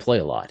guys are going to play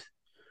a lot,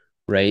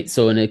 right?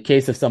 So, in a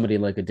case of somebody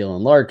like a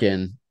Dylan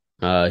Larkin,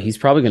 he's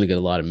probably going to get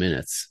a lot of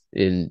minutes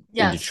in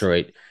Yes.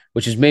 Detroit,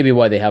 which is maybe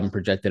why they haven't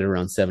projected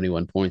around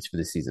 71 points for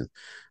the season.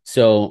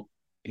 So,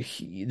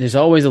 there's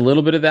always a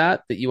little bit of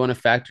that you want to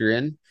factor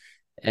in,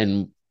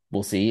 and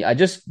we'll see.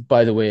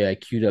 By the way, I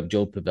queued up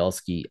Joe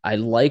Pavelski. I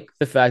like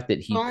the fact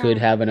that he could Oh,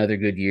 have another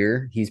good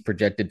year. He's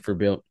projected for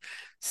about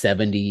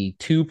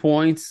 72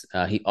 points.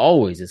 He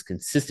always is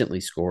consistently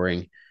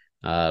scoring,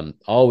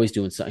 always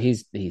doing something.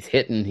 He's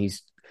hitting.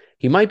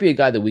 He might be a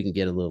guy that we can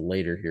get a little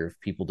later here if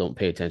people don't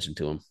pay attention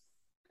to him.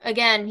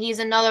 again, he's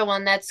another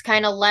one that's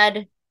kind of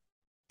led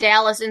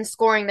Dallas in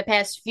scoring the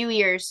past few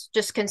years,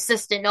 just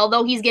consistent.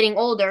 Although he's getting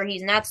older,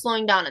 he's not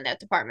slowing down in that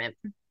department.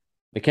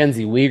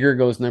 Mackenzie Weegar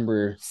goes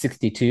number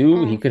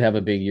 62. He Oh, could have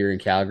a big year in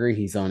Calgary.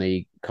 He's on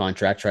a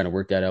contract trying to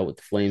work that out with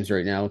the Flames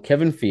right now.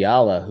 Kevin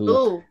Fiala, who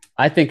ooh,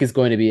 I think is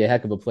going to be a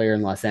heck of a player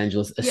in Los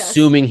Angeles, yes.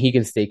 assuming he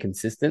can stay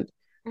consistent.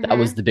 That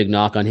was Mm-hmm. the big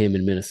knock on him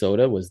in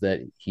Minnesota, was that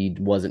he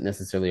wasn't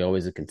necessarily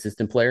always a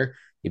consistent player.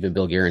 Even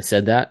Bill Guerin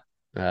said that.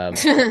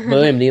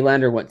 William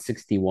Nylander went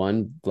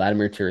 61.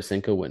 Vladimir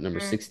Tarasenko went number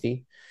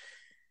 60.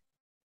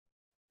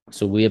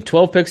 So we have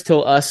 12 picks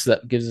till us.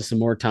 That gives us some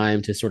more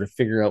time to sort of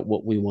figure out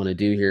what we want to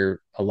do here.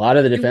 A lot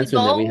of the Do we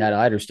defensemen that we go? had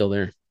eyed are still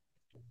there.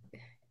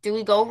 Do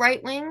we go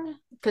right wing?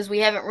 Because we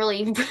haven't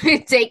really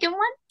taken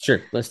one.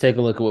 Sure. Let's take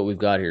a look at what we've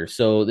got here.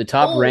 So the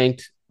top Oh,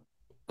 ranked,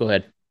 go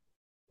ahead.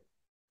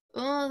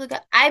 oh, the guy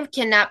I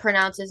cannot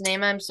pronounce his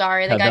name. I'm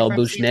sorry. The guy Pavel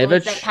from San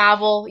Jose, Buchnevich.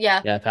 Pavel.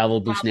 Yeah, Yeah,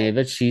 Pavel Pavel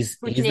Buchnevich. He's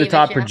the Buchnevich.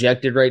 top Yeah,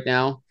 projected right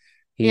now.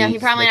 yeah. He's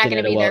He's probably not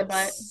looking going to at be there,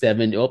 about but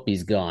seven. Oh,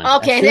 he's gone. As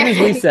okay, soon there as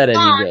we he's said it, he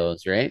gone.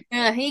 goes, right?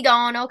 Yeah, he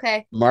gone.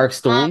 Okay. Mark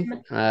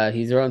Stone, Um.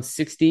 he's around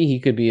 60. He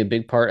could be a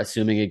big part,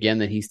 assuming again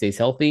that he stays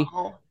healthy.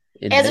 Oh.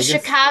 In As a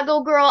Vegas,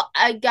 Chicago girl,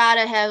 I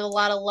gotta have a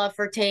lot of love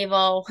for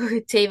Tavo,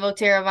 Tavo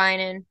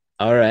Teravainen.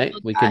 all right, Oh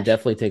we can gosh.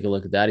 definitely take a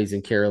look at that. He's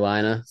in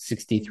Carolina,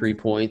 63 Mhm.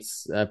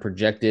 points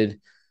projected.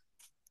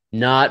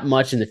 Not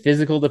much in the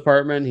physical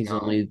department. He's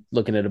No. only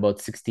looking at about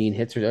 16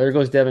 hits. There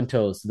goes Devin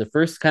Toes. So the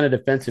first kind of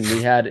defenseman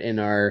we had in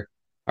our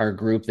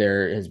group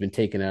there has been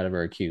taken out of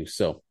our queue.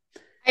 So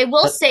I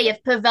will uh, say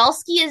if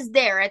Pavelski is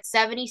there at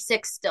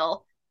 76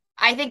 still,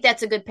 I think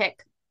that's a good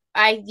pick.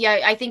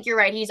 I think you're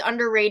right. He's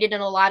underrated in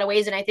a lot of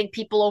ways, and I think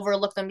people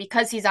overlook him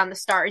because he's on the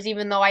Stars,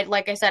 even though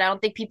like I said, I don't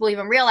think people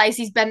even realize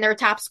he's been their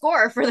top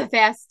scorer for the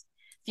past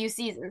few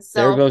seasons.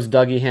 there So goes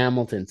Dougie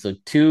Hamilton. So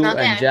two and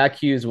okay. Jack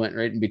Hughes went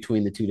right in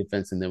between the two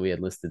defensemen that we had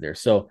listed there.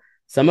 So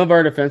some of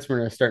our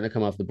defensemen are starting to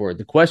come off the board.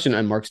 The question,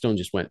 and Mark Stone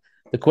just went.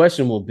 The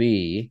question will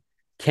be,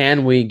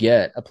 can we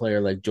get a player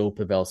like Joe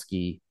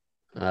Pavelski,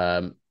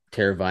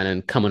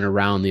 Teravainen coming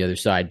around the other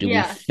side? Do we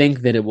Yeah.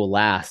 think that it will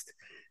last?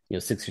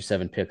 6 or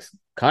 7 picks.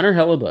 Connor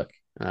Hellebuck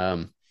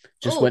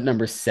just went Oh,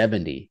 number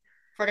 70.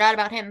 forgot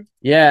about him.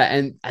 Yeah,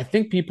 and I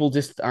think people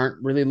just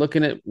aren't really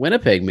looking at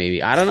Winnipeg,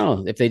 maybe. I don't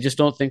know. If they just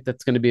don't think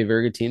that's going to be a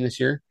very good team this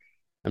year,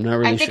 I'm not I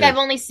really think I've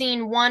sure. only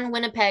seen one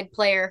Winnipeg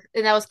player,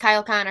 and that was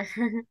Kyle Connor.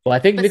 Well, I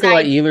think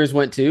Nikolai Besides, Ehlers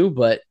went too,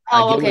 but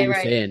I oh, get what okay, you're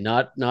right. saying.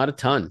 Not a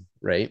ton,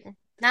 right?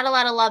 Not a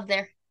lot of love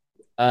there.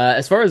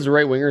 As far as the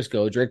right wingers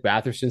go, Drake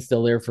Batherson's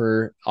still there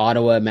for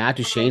Ottawa. Matt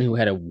Duchene, who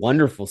had a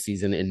wonderful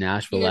season in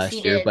Nashville Yes, he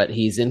last year, did. but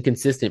he's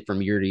inconsistent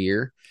from year to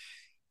year.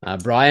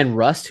 Brian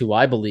Rust, who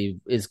I believe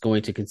is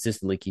going to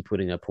consistently keep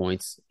putting up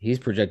points, he's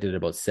projected at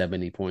about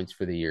 70 points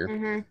for the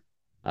year.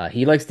 Hmm.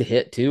 He likes to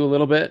hit too a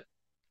little bit.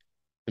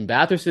 And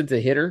Batherson's a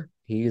hitter.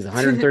 He's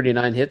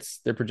 139 hits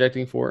they're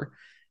projecting for.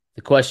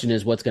 The question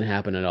is, what's going to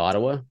happen at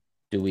Ottawa?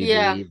 Do we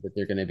Yeah. believe that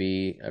they're going to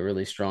be a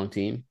really strong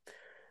team?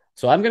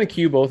 So I'm going to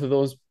cue both of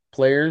those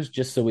players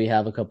just so we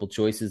have a couple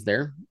choices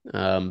there.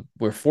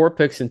 We're 4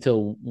 picks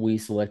until we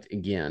select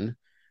again.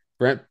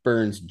 Brent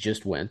Burns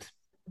just went.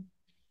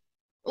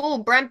 Oh,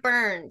 Brent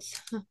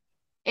Burns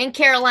in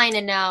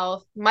Carolina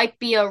now might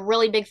be a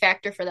really big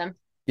factor for them.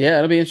 Yeah,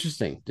 it'll be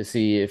interesting to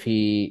see if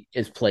he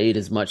is played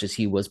as much as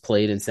he was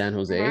played in San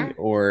Jose, Hmm.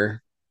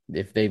 or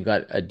if they've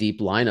got a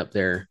deep lineup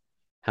there,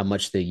 how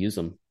much they use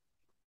them.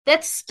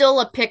 That's still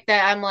a pick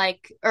that I'm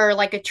like, or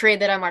like a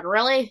trade that I'm like,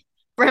 really?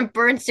 Brent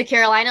Burns to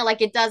Carolina?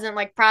 Like it doesn't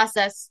like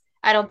process,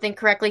 I don't think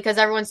correctly because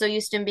everyone's so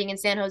used to him being in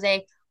San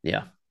Jose.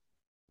 Yeah,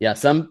 yeah.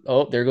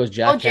 There goes Oh,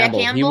 Jack Jack Campbell.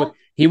 Campbell?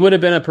 He would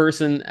have been a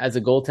person as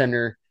a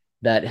goaltender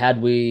that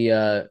had we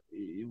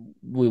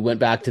went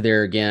back to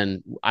there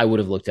again, I would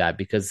have looked at,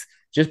 because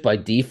just by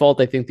default,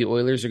 I think the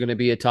Oilers are going to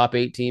be a top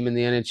 8 team in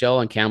the NHL,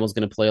 and Campbell's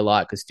going to play a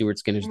lot because Stuart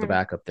Skinner's the Hmm.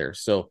 backup there.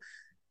 So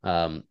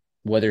um,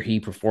 whether he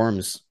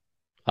performs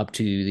up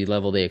to the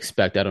level they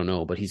expect, I don't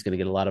know, but he's going to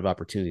get a lot of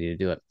opportunity to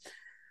do it.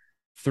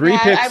 Three Yeah,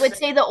 I picks. would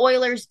say the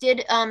Oilers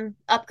did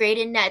upgrade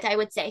in net, I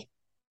would say.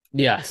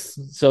 Yes.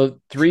 So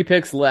 3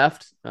 picks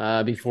left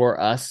before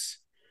us.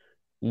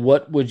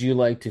 What would you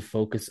like to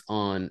focus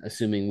on,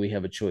 assuming we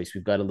have a choice?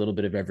 We've got a little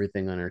bit of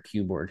everything on our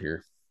cue board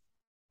here.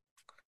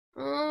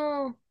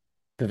 Oh,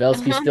 I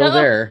Pavelski's don't still know.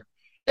 there.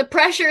 The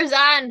pressure is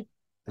on.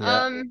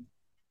 Yeah.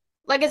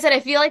 Like I said, I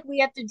feel like we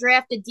have to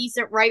draft a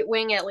decent right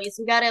wing at least.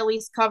 We got to at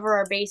least cover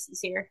our bases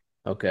here.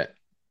 Okay.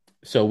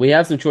 So we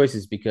have some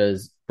choices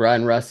because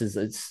Brian Russ is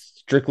it's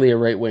strictly a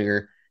right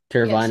winger.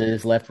 Yes. Teravainen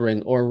is left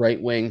wing or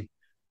right wing.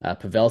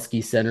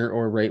 Pavelski center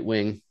or right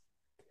wing.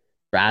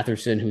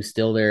 Batherson, who's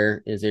still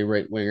there, is a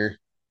right winger.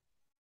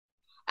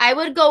 I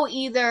would go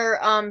either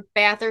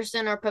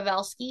Batherson or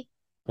Pavelski,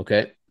 Okay.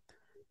 if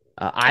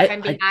I'm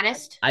being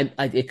honest.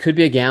 It could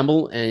be a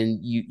gamble, and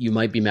you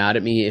might be mad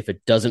at me if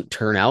it doesn't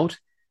turn out.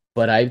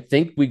 But I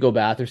think we go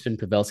Batherson,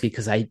 Pavelski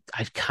because I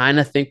kind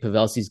of think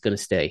Pavelski's going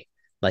to stay.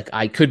 Like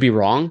I could be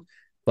wrong,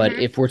 but Hmm.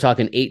 if we're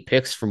talking 8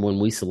 picks from when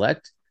we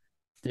select,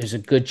 there's a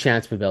good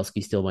chance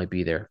Pavelski still might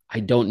be there.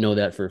 I don't know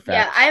that for a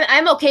Yeah, fact.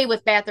 I'm okay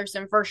with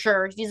Batherson for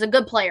sure. He's a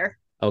good player.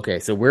 Okay,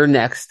 so we're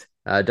next.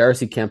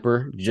 Darcy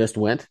Kemper just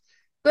went.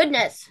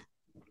 Goodness.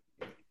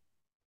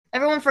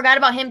 Everyone forgot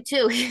about him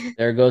too.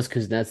 There goes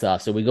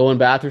Kuznetsov. So we go in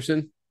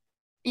Batherson.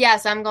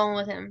 Yes, I'm going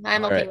with him.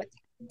 I'm All okay right. with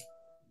it.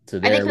 So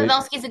I think there we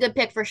Pavelski's a good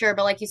pick for sure,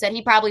 but like you said,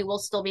 he probably will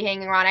still be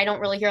hanging around. I don't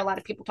really hear a lot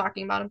of people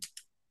talking about him.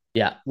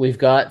 Yeah, we've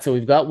got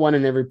one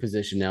in every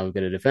position now. We've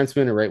got a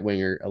defenseman, a right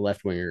winger, a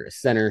left winger, a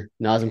center,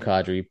 Nazem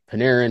Kadri,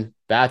 Panarin,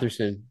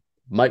 Batherson,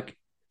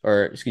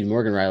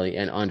 Morgan Riley,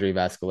 and Andre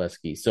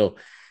Vasilevsky. So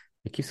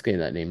I keep saying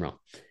that name wrong.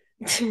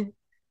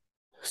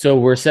 So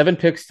we're 7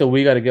 picks till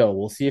we got to go.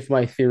 We'll see if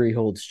my theory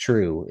holds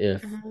true.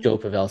 If Mhm. Joe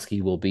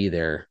Pavelski will be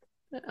there.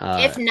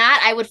 Uh, If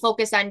not, I would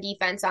focus on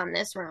defense on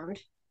this round.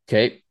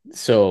 okay,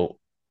 so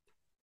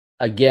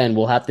again,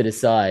 we'll have to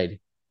decide.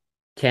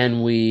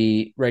 Can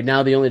we right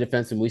now the only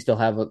defenseman we still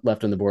have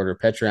left on the board are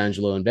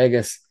Petrangelo in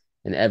Vegas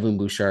and Evan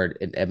Bouchard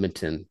in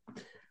Edmonton.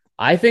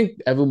 I think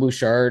Evan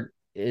Bouchard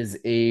is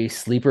a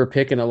sleeper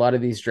pick in a lot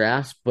of these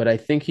drafts, but I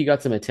think he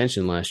got some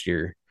attention last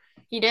year.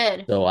 He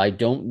did. So I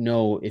don't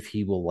know if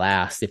he will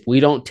last. If we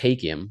don't take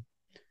him,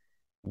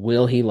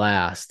 will he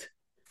last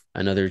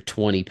another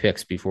 20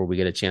 picks before we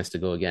get a chance to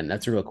go again?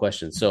 That's a real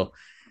question. So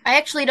I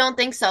actually don't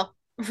think so.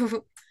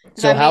 If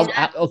so I'm being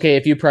okay,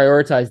 if you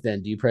prioritize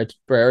then, do you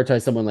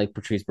prioritize someone like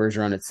Patrice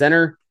Bergeron at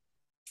center,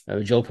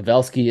 Joe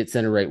Pavelski at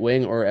center right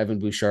wing, or Evan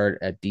Bouchard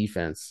at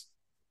defense?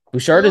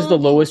 Bouchard is the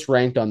honest. lowest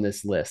ranked on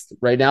this list.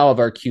 Right now of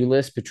our Q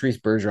list, Patrice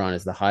Bergeron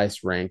is the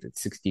highest ranked at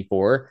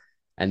 64.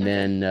 And Okay.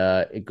 then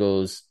it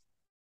goes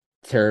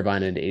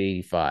Teravainen at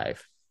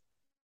 85.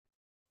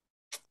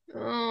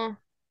 Oh,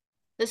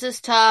 this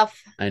is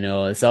tough. I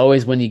know. It's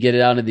always when you get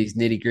it out of these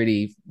nitty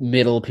gritty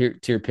middle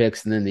tier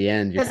picks and then the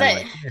end, you're Because kind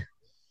of I like,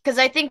 because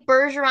I think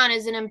Bergeron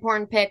is an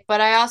important pick,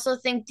 but I also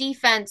think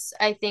defense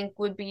I think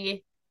would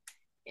be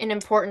an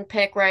important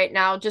pick right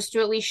now, just to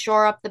at least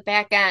shore up the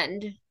back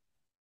end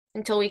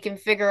until we can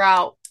figure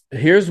out.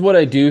 here's what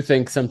I do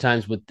think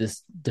sometimes with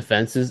this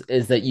defenses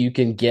is that you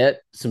can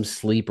get some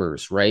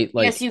sleepers, right? Yes,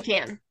 Like you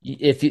can.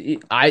 if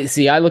you, I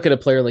see, I look at a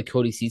player like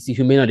Cody Ceci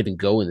who may not even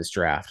go in this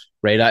draft,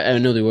 right? I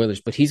know the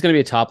Oilers, but he's going to be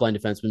a top line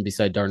defenseman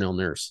beside Darnell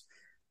Nurse,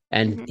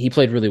 and Hmm. he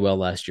played really well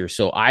last year.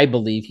 So I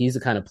believe he's the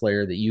kind of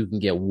player that you can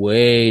get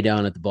way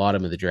down at the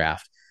bottom of the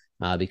draft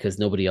because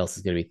nobody else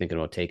is going to be thinking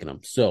about taking him.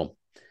 So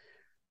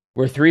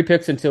we're 3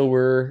 picks until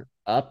we're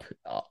up.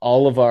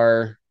 All of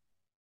our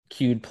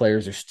queued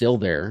players are still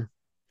there.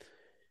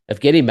 If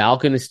Getty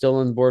Malkin is still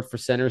on board for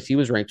centers, he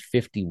was ranked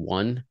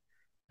 51.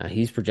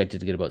 He's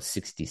projected to get about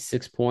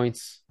 66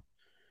 points.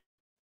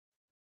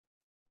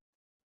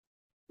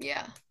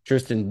 Yeah.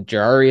 Tristan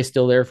Jarry is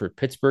still there for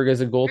Pittsburgh as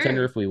a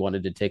goaltender Mm. if we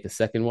wanted to take a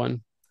second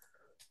one.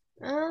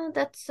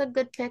 That's a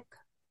good pick.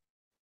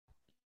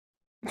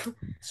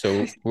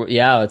 So,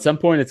 yeah, at some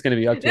point it's going to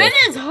be up to us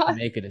It is to hard.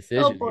 make a Oh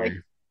decision boy.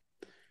 here.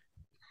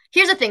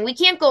 Here's the thing, we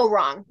can't go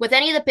wrong. With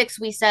any of the picks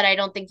we said, I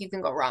don't think you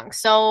can go wrong.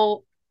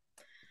 So,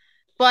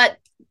 but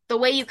the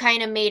way you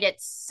kind of made it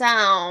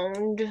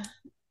sound,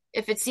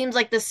 if it seems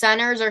like the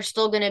centers are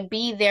still going to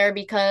be there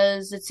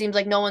because it seems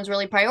like no one's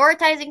really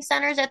prioritizing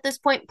centers at this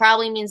point,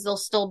 probably means they'll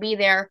still be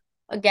there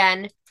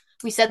again.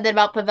 We said that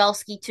about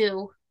Pavelski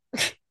too.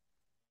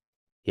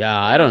 Yeah,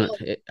 I don't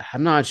know.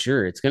 I'm not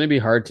sure. It's going to be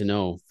hard to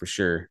know for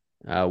sure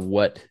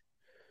what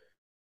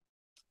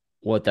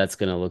that's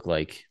going to look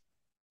like.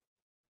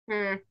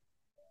 Hmm.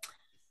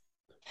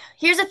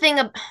 Here's the thing.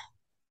 I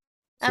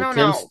So don't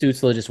Tim know.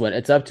 Stutzla just went.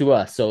 It's up to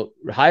us. So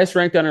highest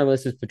ranked on our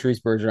list is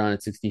Patrice Bergeron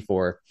at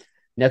 64.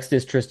 Next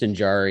is Tristan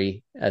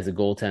Jarry as a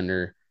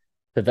goaltender.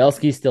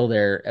 Pavelski's still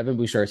there. Evan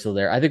Bouchard's still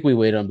there. I think we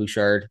wait on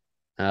Bouchard.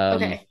 Um,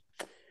 Okay.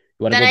 you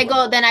want to Then I go?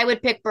 go. Then I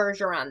would pick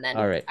Bergeron. All Then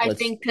right, I let's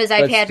think because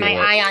I've let's had my do it.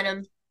 eye on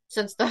him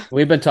since the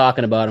We've been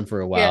talking about him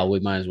for a yeah while. We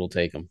might as well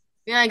take him.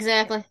 yeah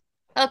exactly.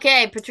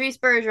 Okay, Patrice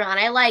Bergeron.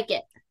 I like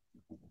it.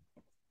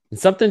 And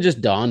something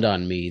just dawned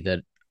on me that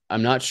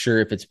I'm not sure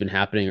if it's been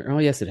happening. Oh,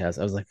 yes, it has.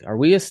 I was like, are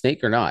we a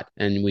snake or not?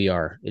 And we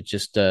are. It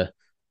just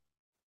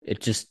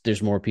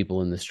there's more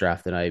people in this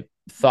draft than I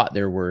thought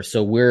there were.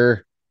 So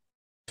we're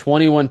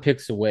 21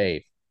 picks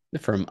away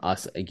from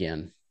us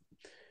again.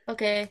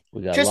 Okay.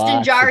 We got Tristan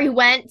lots of Jari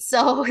went,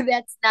 so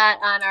that's not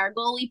on our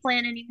goalie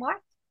plan anymore.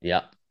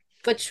 yeah.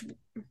 Which,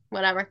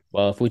 whatever.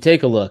 Well, if we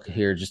take a look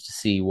here just to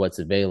see what's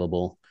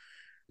available,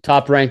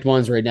 top ranked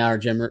ones right now are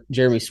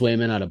Jeremy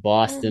Swayman out of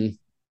Boston.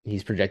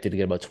 He's projected to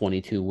get about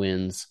 22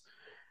 wins.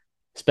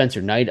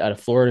 Spencer Knight out of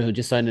Florida, who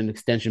just signed an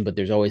extension, but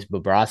there's always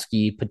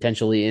Bobrovsky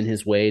potentially in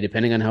his way,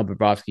 depending on how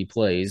Bobrovsky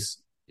plays.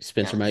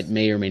 Spencer Yes.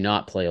 may or may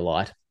not play a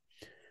lot.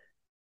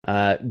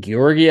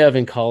 Georgiev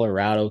in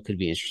Colorado could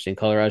be interesting.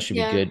 Colorado should be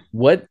Yeah. good.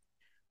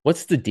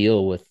 What's the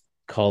deal with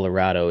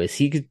Colorado? Is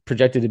he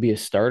projected to be a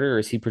starter, or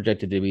is he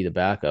projected to be the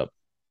backup?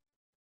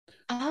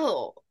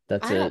 Oh,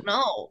 That's I a don't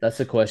know. that's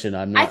a question.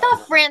 I'm I not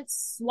thought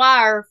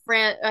Francois or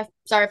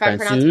sorry if I'm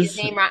pronouncing his Francouz.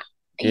 name wrong.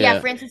 Yeah, Yeah,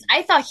 Francis.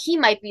 I thought he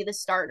might be the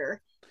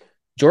starter.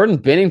 Jordan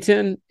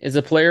Bennington is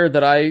a player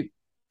that I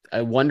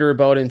wonder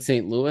about in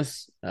St.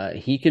 Louis.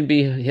 He can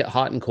be hit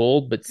hot and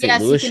cold, but St.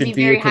 Yes, he Louis can should be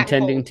be a very hot and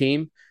contending cold.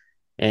 team,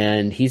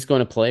 and he's going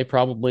to play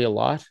probably a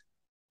lot.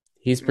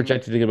 He's Mm.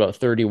 projected to get about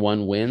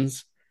 31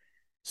 wins,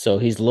 so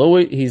he's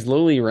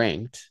lowly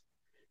ranked,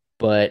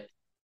 but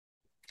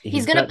He's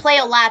he's gonna got. play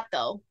a lot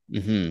though.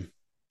 Mm-hmm,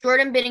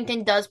 Jordan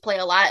Binnington does play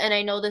a lot, and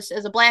I know this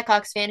as a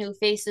Blackhawks fan who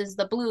faces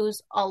the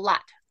Blues a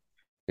lot.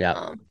 yeah.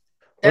 Um,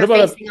 What they're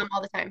about facing them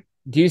all the time.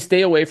 do you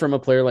stay away from a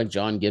player like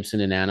John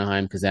Gibson in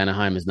Anaheim because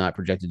Anaheim is not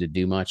projected to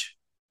do much?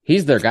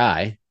 He's their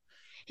guy.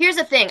 Here's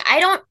the thing. I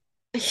don't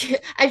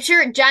I'm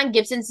sure John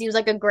Gibson seems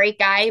like a great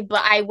guy,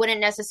 but I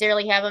wouldn't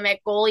necessarily have him at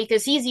goalie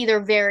because he's either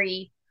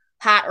very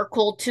hot or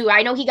cold too.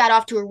 I know he got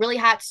off to a really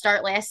hot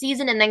start last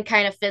season and then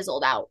kind of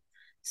fizzled out.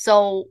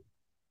 So,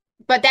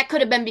 but that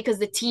could have been because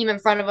the team in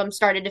front of him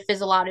started to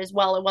fizzle out as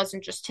well. It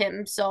wasn't just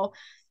him. So,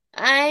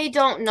 I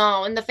don't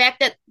know. And the fact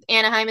that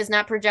Anaheim is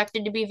not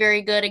projected to be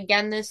very good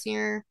again this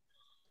year,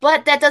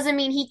 but that doesn't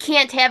mean he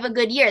can't have a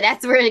good year.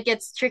 That's where it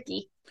gets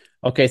tricky.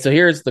 Okay, so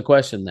here's the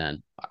question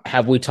then.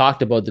 Have we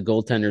talked about the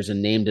goaltenders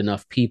and named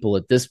enough people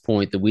at this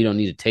point that we don't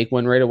need to take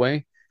one right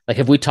away? Like,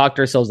 have we talked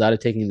ourselves out of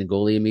taking the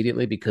goalie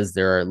immediately because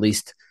there are at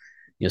least,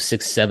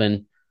 6,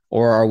 7,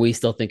 or are we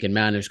still thinking,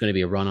 man, there's going to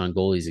be a run on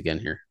goalies again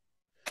here?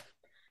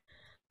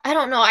 I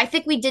don't know. I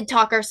think we did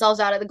talk ourselves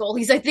out of the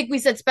goalies. I think we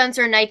said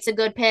Spencer Knight's a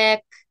good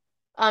pick.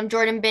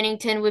 Jordan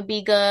Binnington would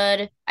be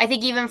good. I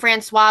think even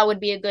Francois would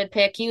be a good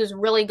pick. He was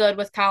really good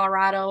with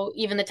Colorado,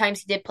 even the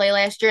times he did play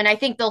last year, and I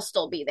think they'll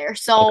still be there.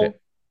 Okay, So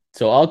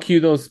so I'll cue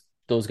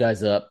those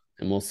guys up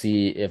and we'll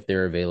see if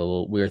they're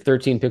available. We are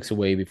 13 picks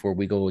away before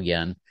we go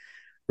again.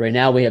 Right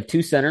now, we have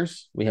two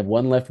centers. We have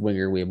one left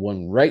winger. We have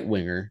one right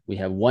winger. We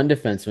have one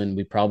defenseman.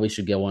 We probably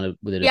should get one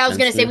with a yeah, I was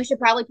gonna say defenseman. we should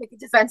probably pick a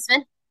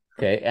defenseman.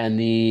 Okay, and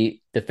the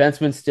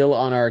defenseman still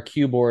on our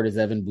cue board is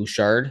Evan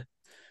Bouchard.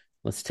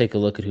 Let's take a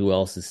look at who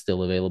else is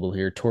still available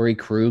here. Torrey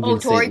Krug Oh, in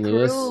St. Torrey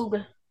Louis.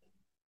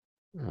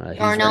 Krug, He's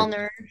Darnell ranked.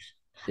 Nurse.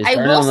 Is I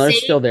will Darnell Nurse say,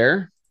 still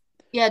there?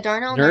 yeah,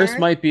 Darnell Nurse Nurse.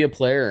 might be a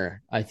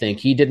player. I think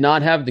he did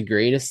not have the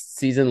greatest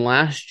season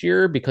last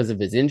year because of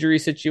his injury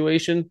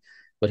situation,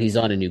 but he's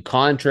on a new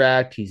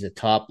contract. He's a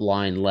top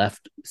line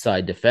left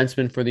side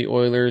defenseman for the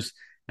Oilers.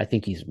 I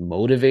think he's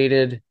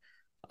motivated.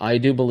 I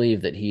do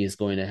believe that he is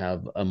going to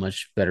have a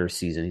much better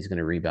season. He's going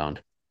to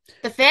rebound.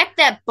 The fact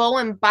that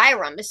Bowen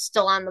Byram is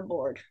still on the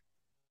board,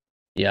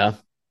 Yeah,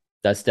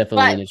 that's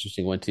definitely an but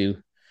interesting one too.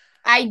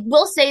 I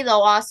will say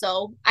though,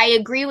 also, I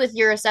agree with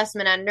your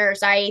assessment on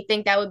Nurse. I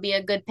think that would be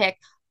a good pick.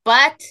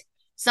 But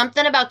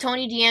something about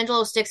Tony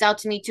DeAngelo sticks out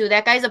to me too.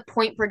 That guy's a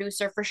point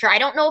producer for sure. I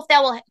don't know if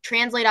that will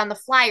translate on the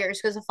Flyers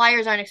because the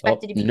Flyers aren't Oh,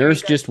 expected to be very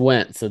Nurse good. just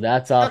went, so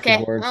that's off the Okay,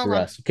 board hold for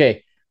on. us.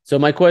 Okay, so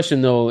my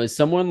question though is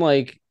someone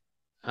like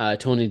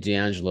Tony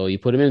DeAngelo, you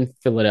put him in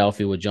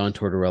Philadelphia with John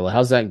Tortorella.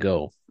 How's that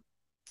go?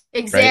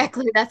 Right?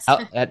 Exactly. That's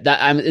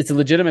It's a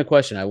legitimate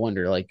question. I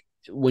wonder, like,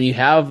 when you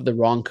have the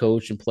wrong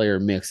coach and player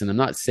mix, and I'm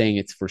not saying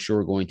it's for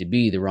sure going to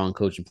be the wrong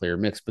coach and player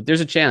mix, but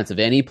there's a chance of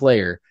any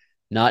player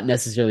not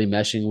necessarily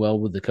meshing well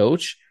with the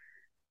coach.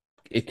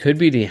 It could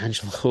be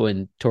D'Angelo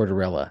and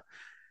Tortorella.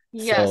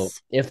 So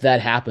yes. if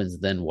that happens,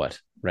 then what?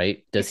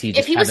 Right? Does he If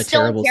just he have was a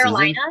still in terrible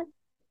season? Carolina,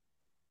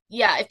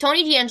 yeah, if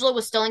Tony DeAngelo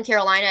was still in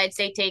Carolina, I'd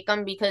say take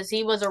him because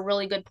he was a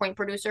really good point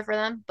producer for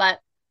them. But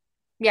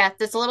yeah,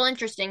 that's a little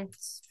interesting.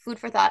 It's food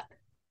for thought.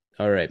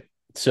 All right.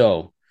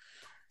 So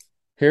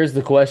here's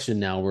the question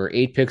now. We're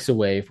 8 picks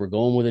away. If we're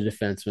going with a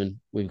defenseman,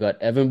 we've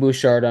got Evan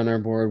Bouchard on our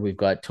board. We've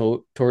got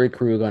Torrey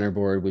Krug on our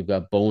board. We've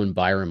got Bowen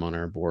Byram on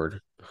our board.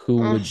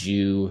 Who Uh, would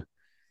you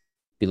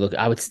be looking?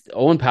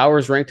 Owen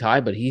Powers ranked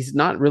high, but he's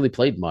not really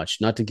played much.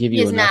 Not to give he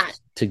you is enough not.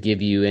 to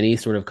give you any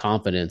sort of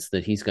confidence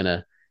that he's going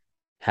to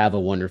have a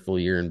wonderful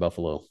year in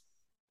Buffalo.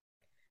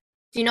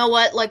 Do you know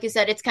what? Like I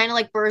said, it's kind of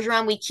like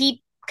Bergeron. We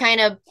keep kind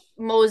of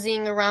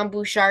moseying around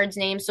Bouchard's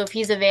name. So if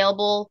he's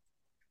available,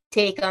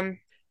 take him.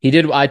 He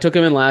did. I took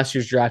him in last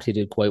year's draft. He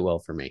did quite well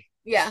for me.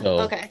 Yeah. So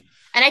Okay.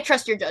 And I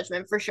trust your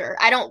judgment for sure.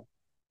 I don't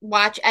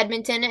watch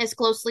Edmonton as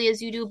closely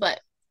as you do, but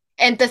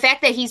and the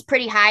fact that he's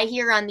pretty high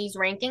here on these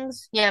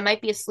rankings, yeah, it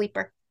might be a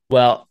sleeper.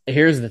 Well,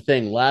 here's the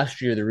thing.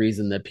 Last year, the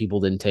reason that people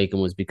didn't take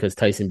him was because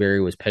Tyson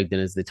Berry was pegged in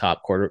as the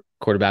top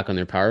quarterback on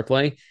their power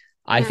play.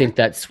 I Hmm. think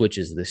that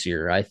switches this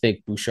year. I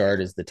think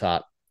Bouchard is the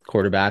top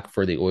quarterback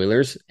for the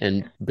Oilers,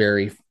 and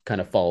Berry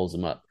kind of follows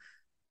him up.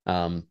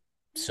 Um,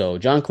 so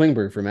John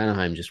Klingberg from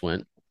Anaheim just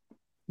went.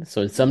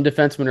 So some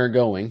defensemen are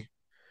going,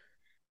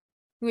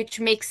 Which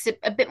makes it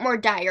a bit more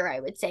dire, I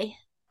would say.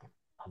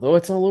 although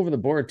it's all over the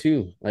board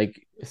too. Like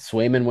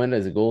Swayman went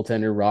as a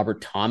goaltender.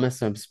 Robert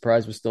Thomas, I'm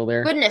surprised, was still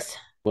there. Goodness.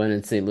 Went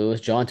in St.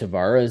 Louis. John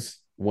Tavares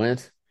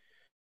went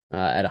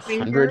at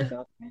Klingberg. 100.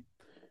 Okay.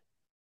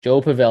 Joe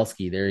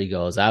Pavelski, there he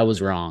goes. I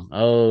was wrong.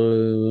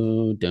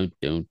 Oh, don't.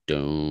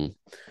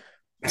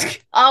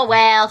 Oh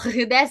well,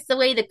 that's the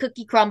way the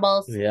cookie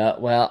crumbles. Yeah,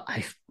 well,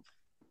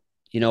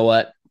 you know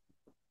what?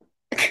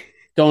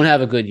 Don't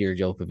have a good year,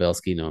 Joe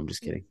Pavelski. No, I'm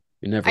just kidding.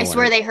 You never I won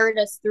swear it. they heard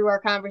us through our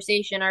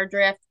conversation. Our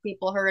draft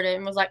people heard it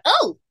and was like,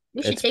 "Oh,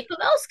 we should It's take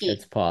Pavelski."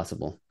 it's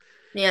possible.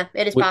 Yeah,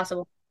 it is We,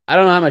 possible. I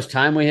don't know how much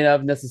time we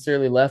have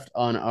necessarily left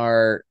on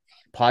our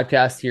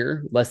podcast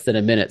here, less than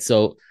a minute.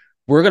 So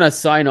we're going to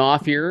sign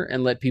off here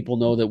and let people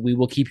know that we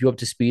will keep you up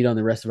to speed on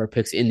the rest of our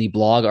picks in the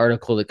blog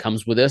article that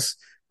comes with this.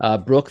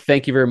 Brooke,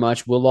 thank you very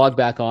much. We'll log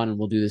back on and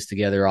we'll do this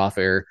together off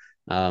air.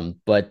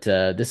 But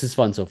this is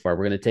fun so far.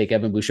 We're going to take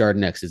Evan Bouchard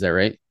next. Is that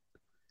right?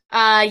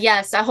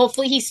 Yes.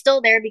 Hopefully he's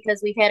still there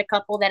because we've had a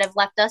couple that have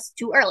left us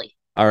too early.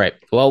 All right.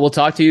 Well, we'll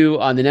talk to you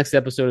on the next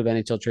episode of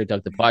NHL Trade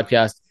Talk, the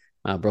podcast.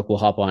 Brooke will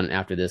hop on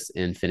after this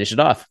and finish it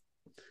off.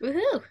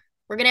 Woohoo!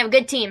 We're gonna have a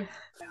good team.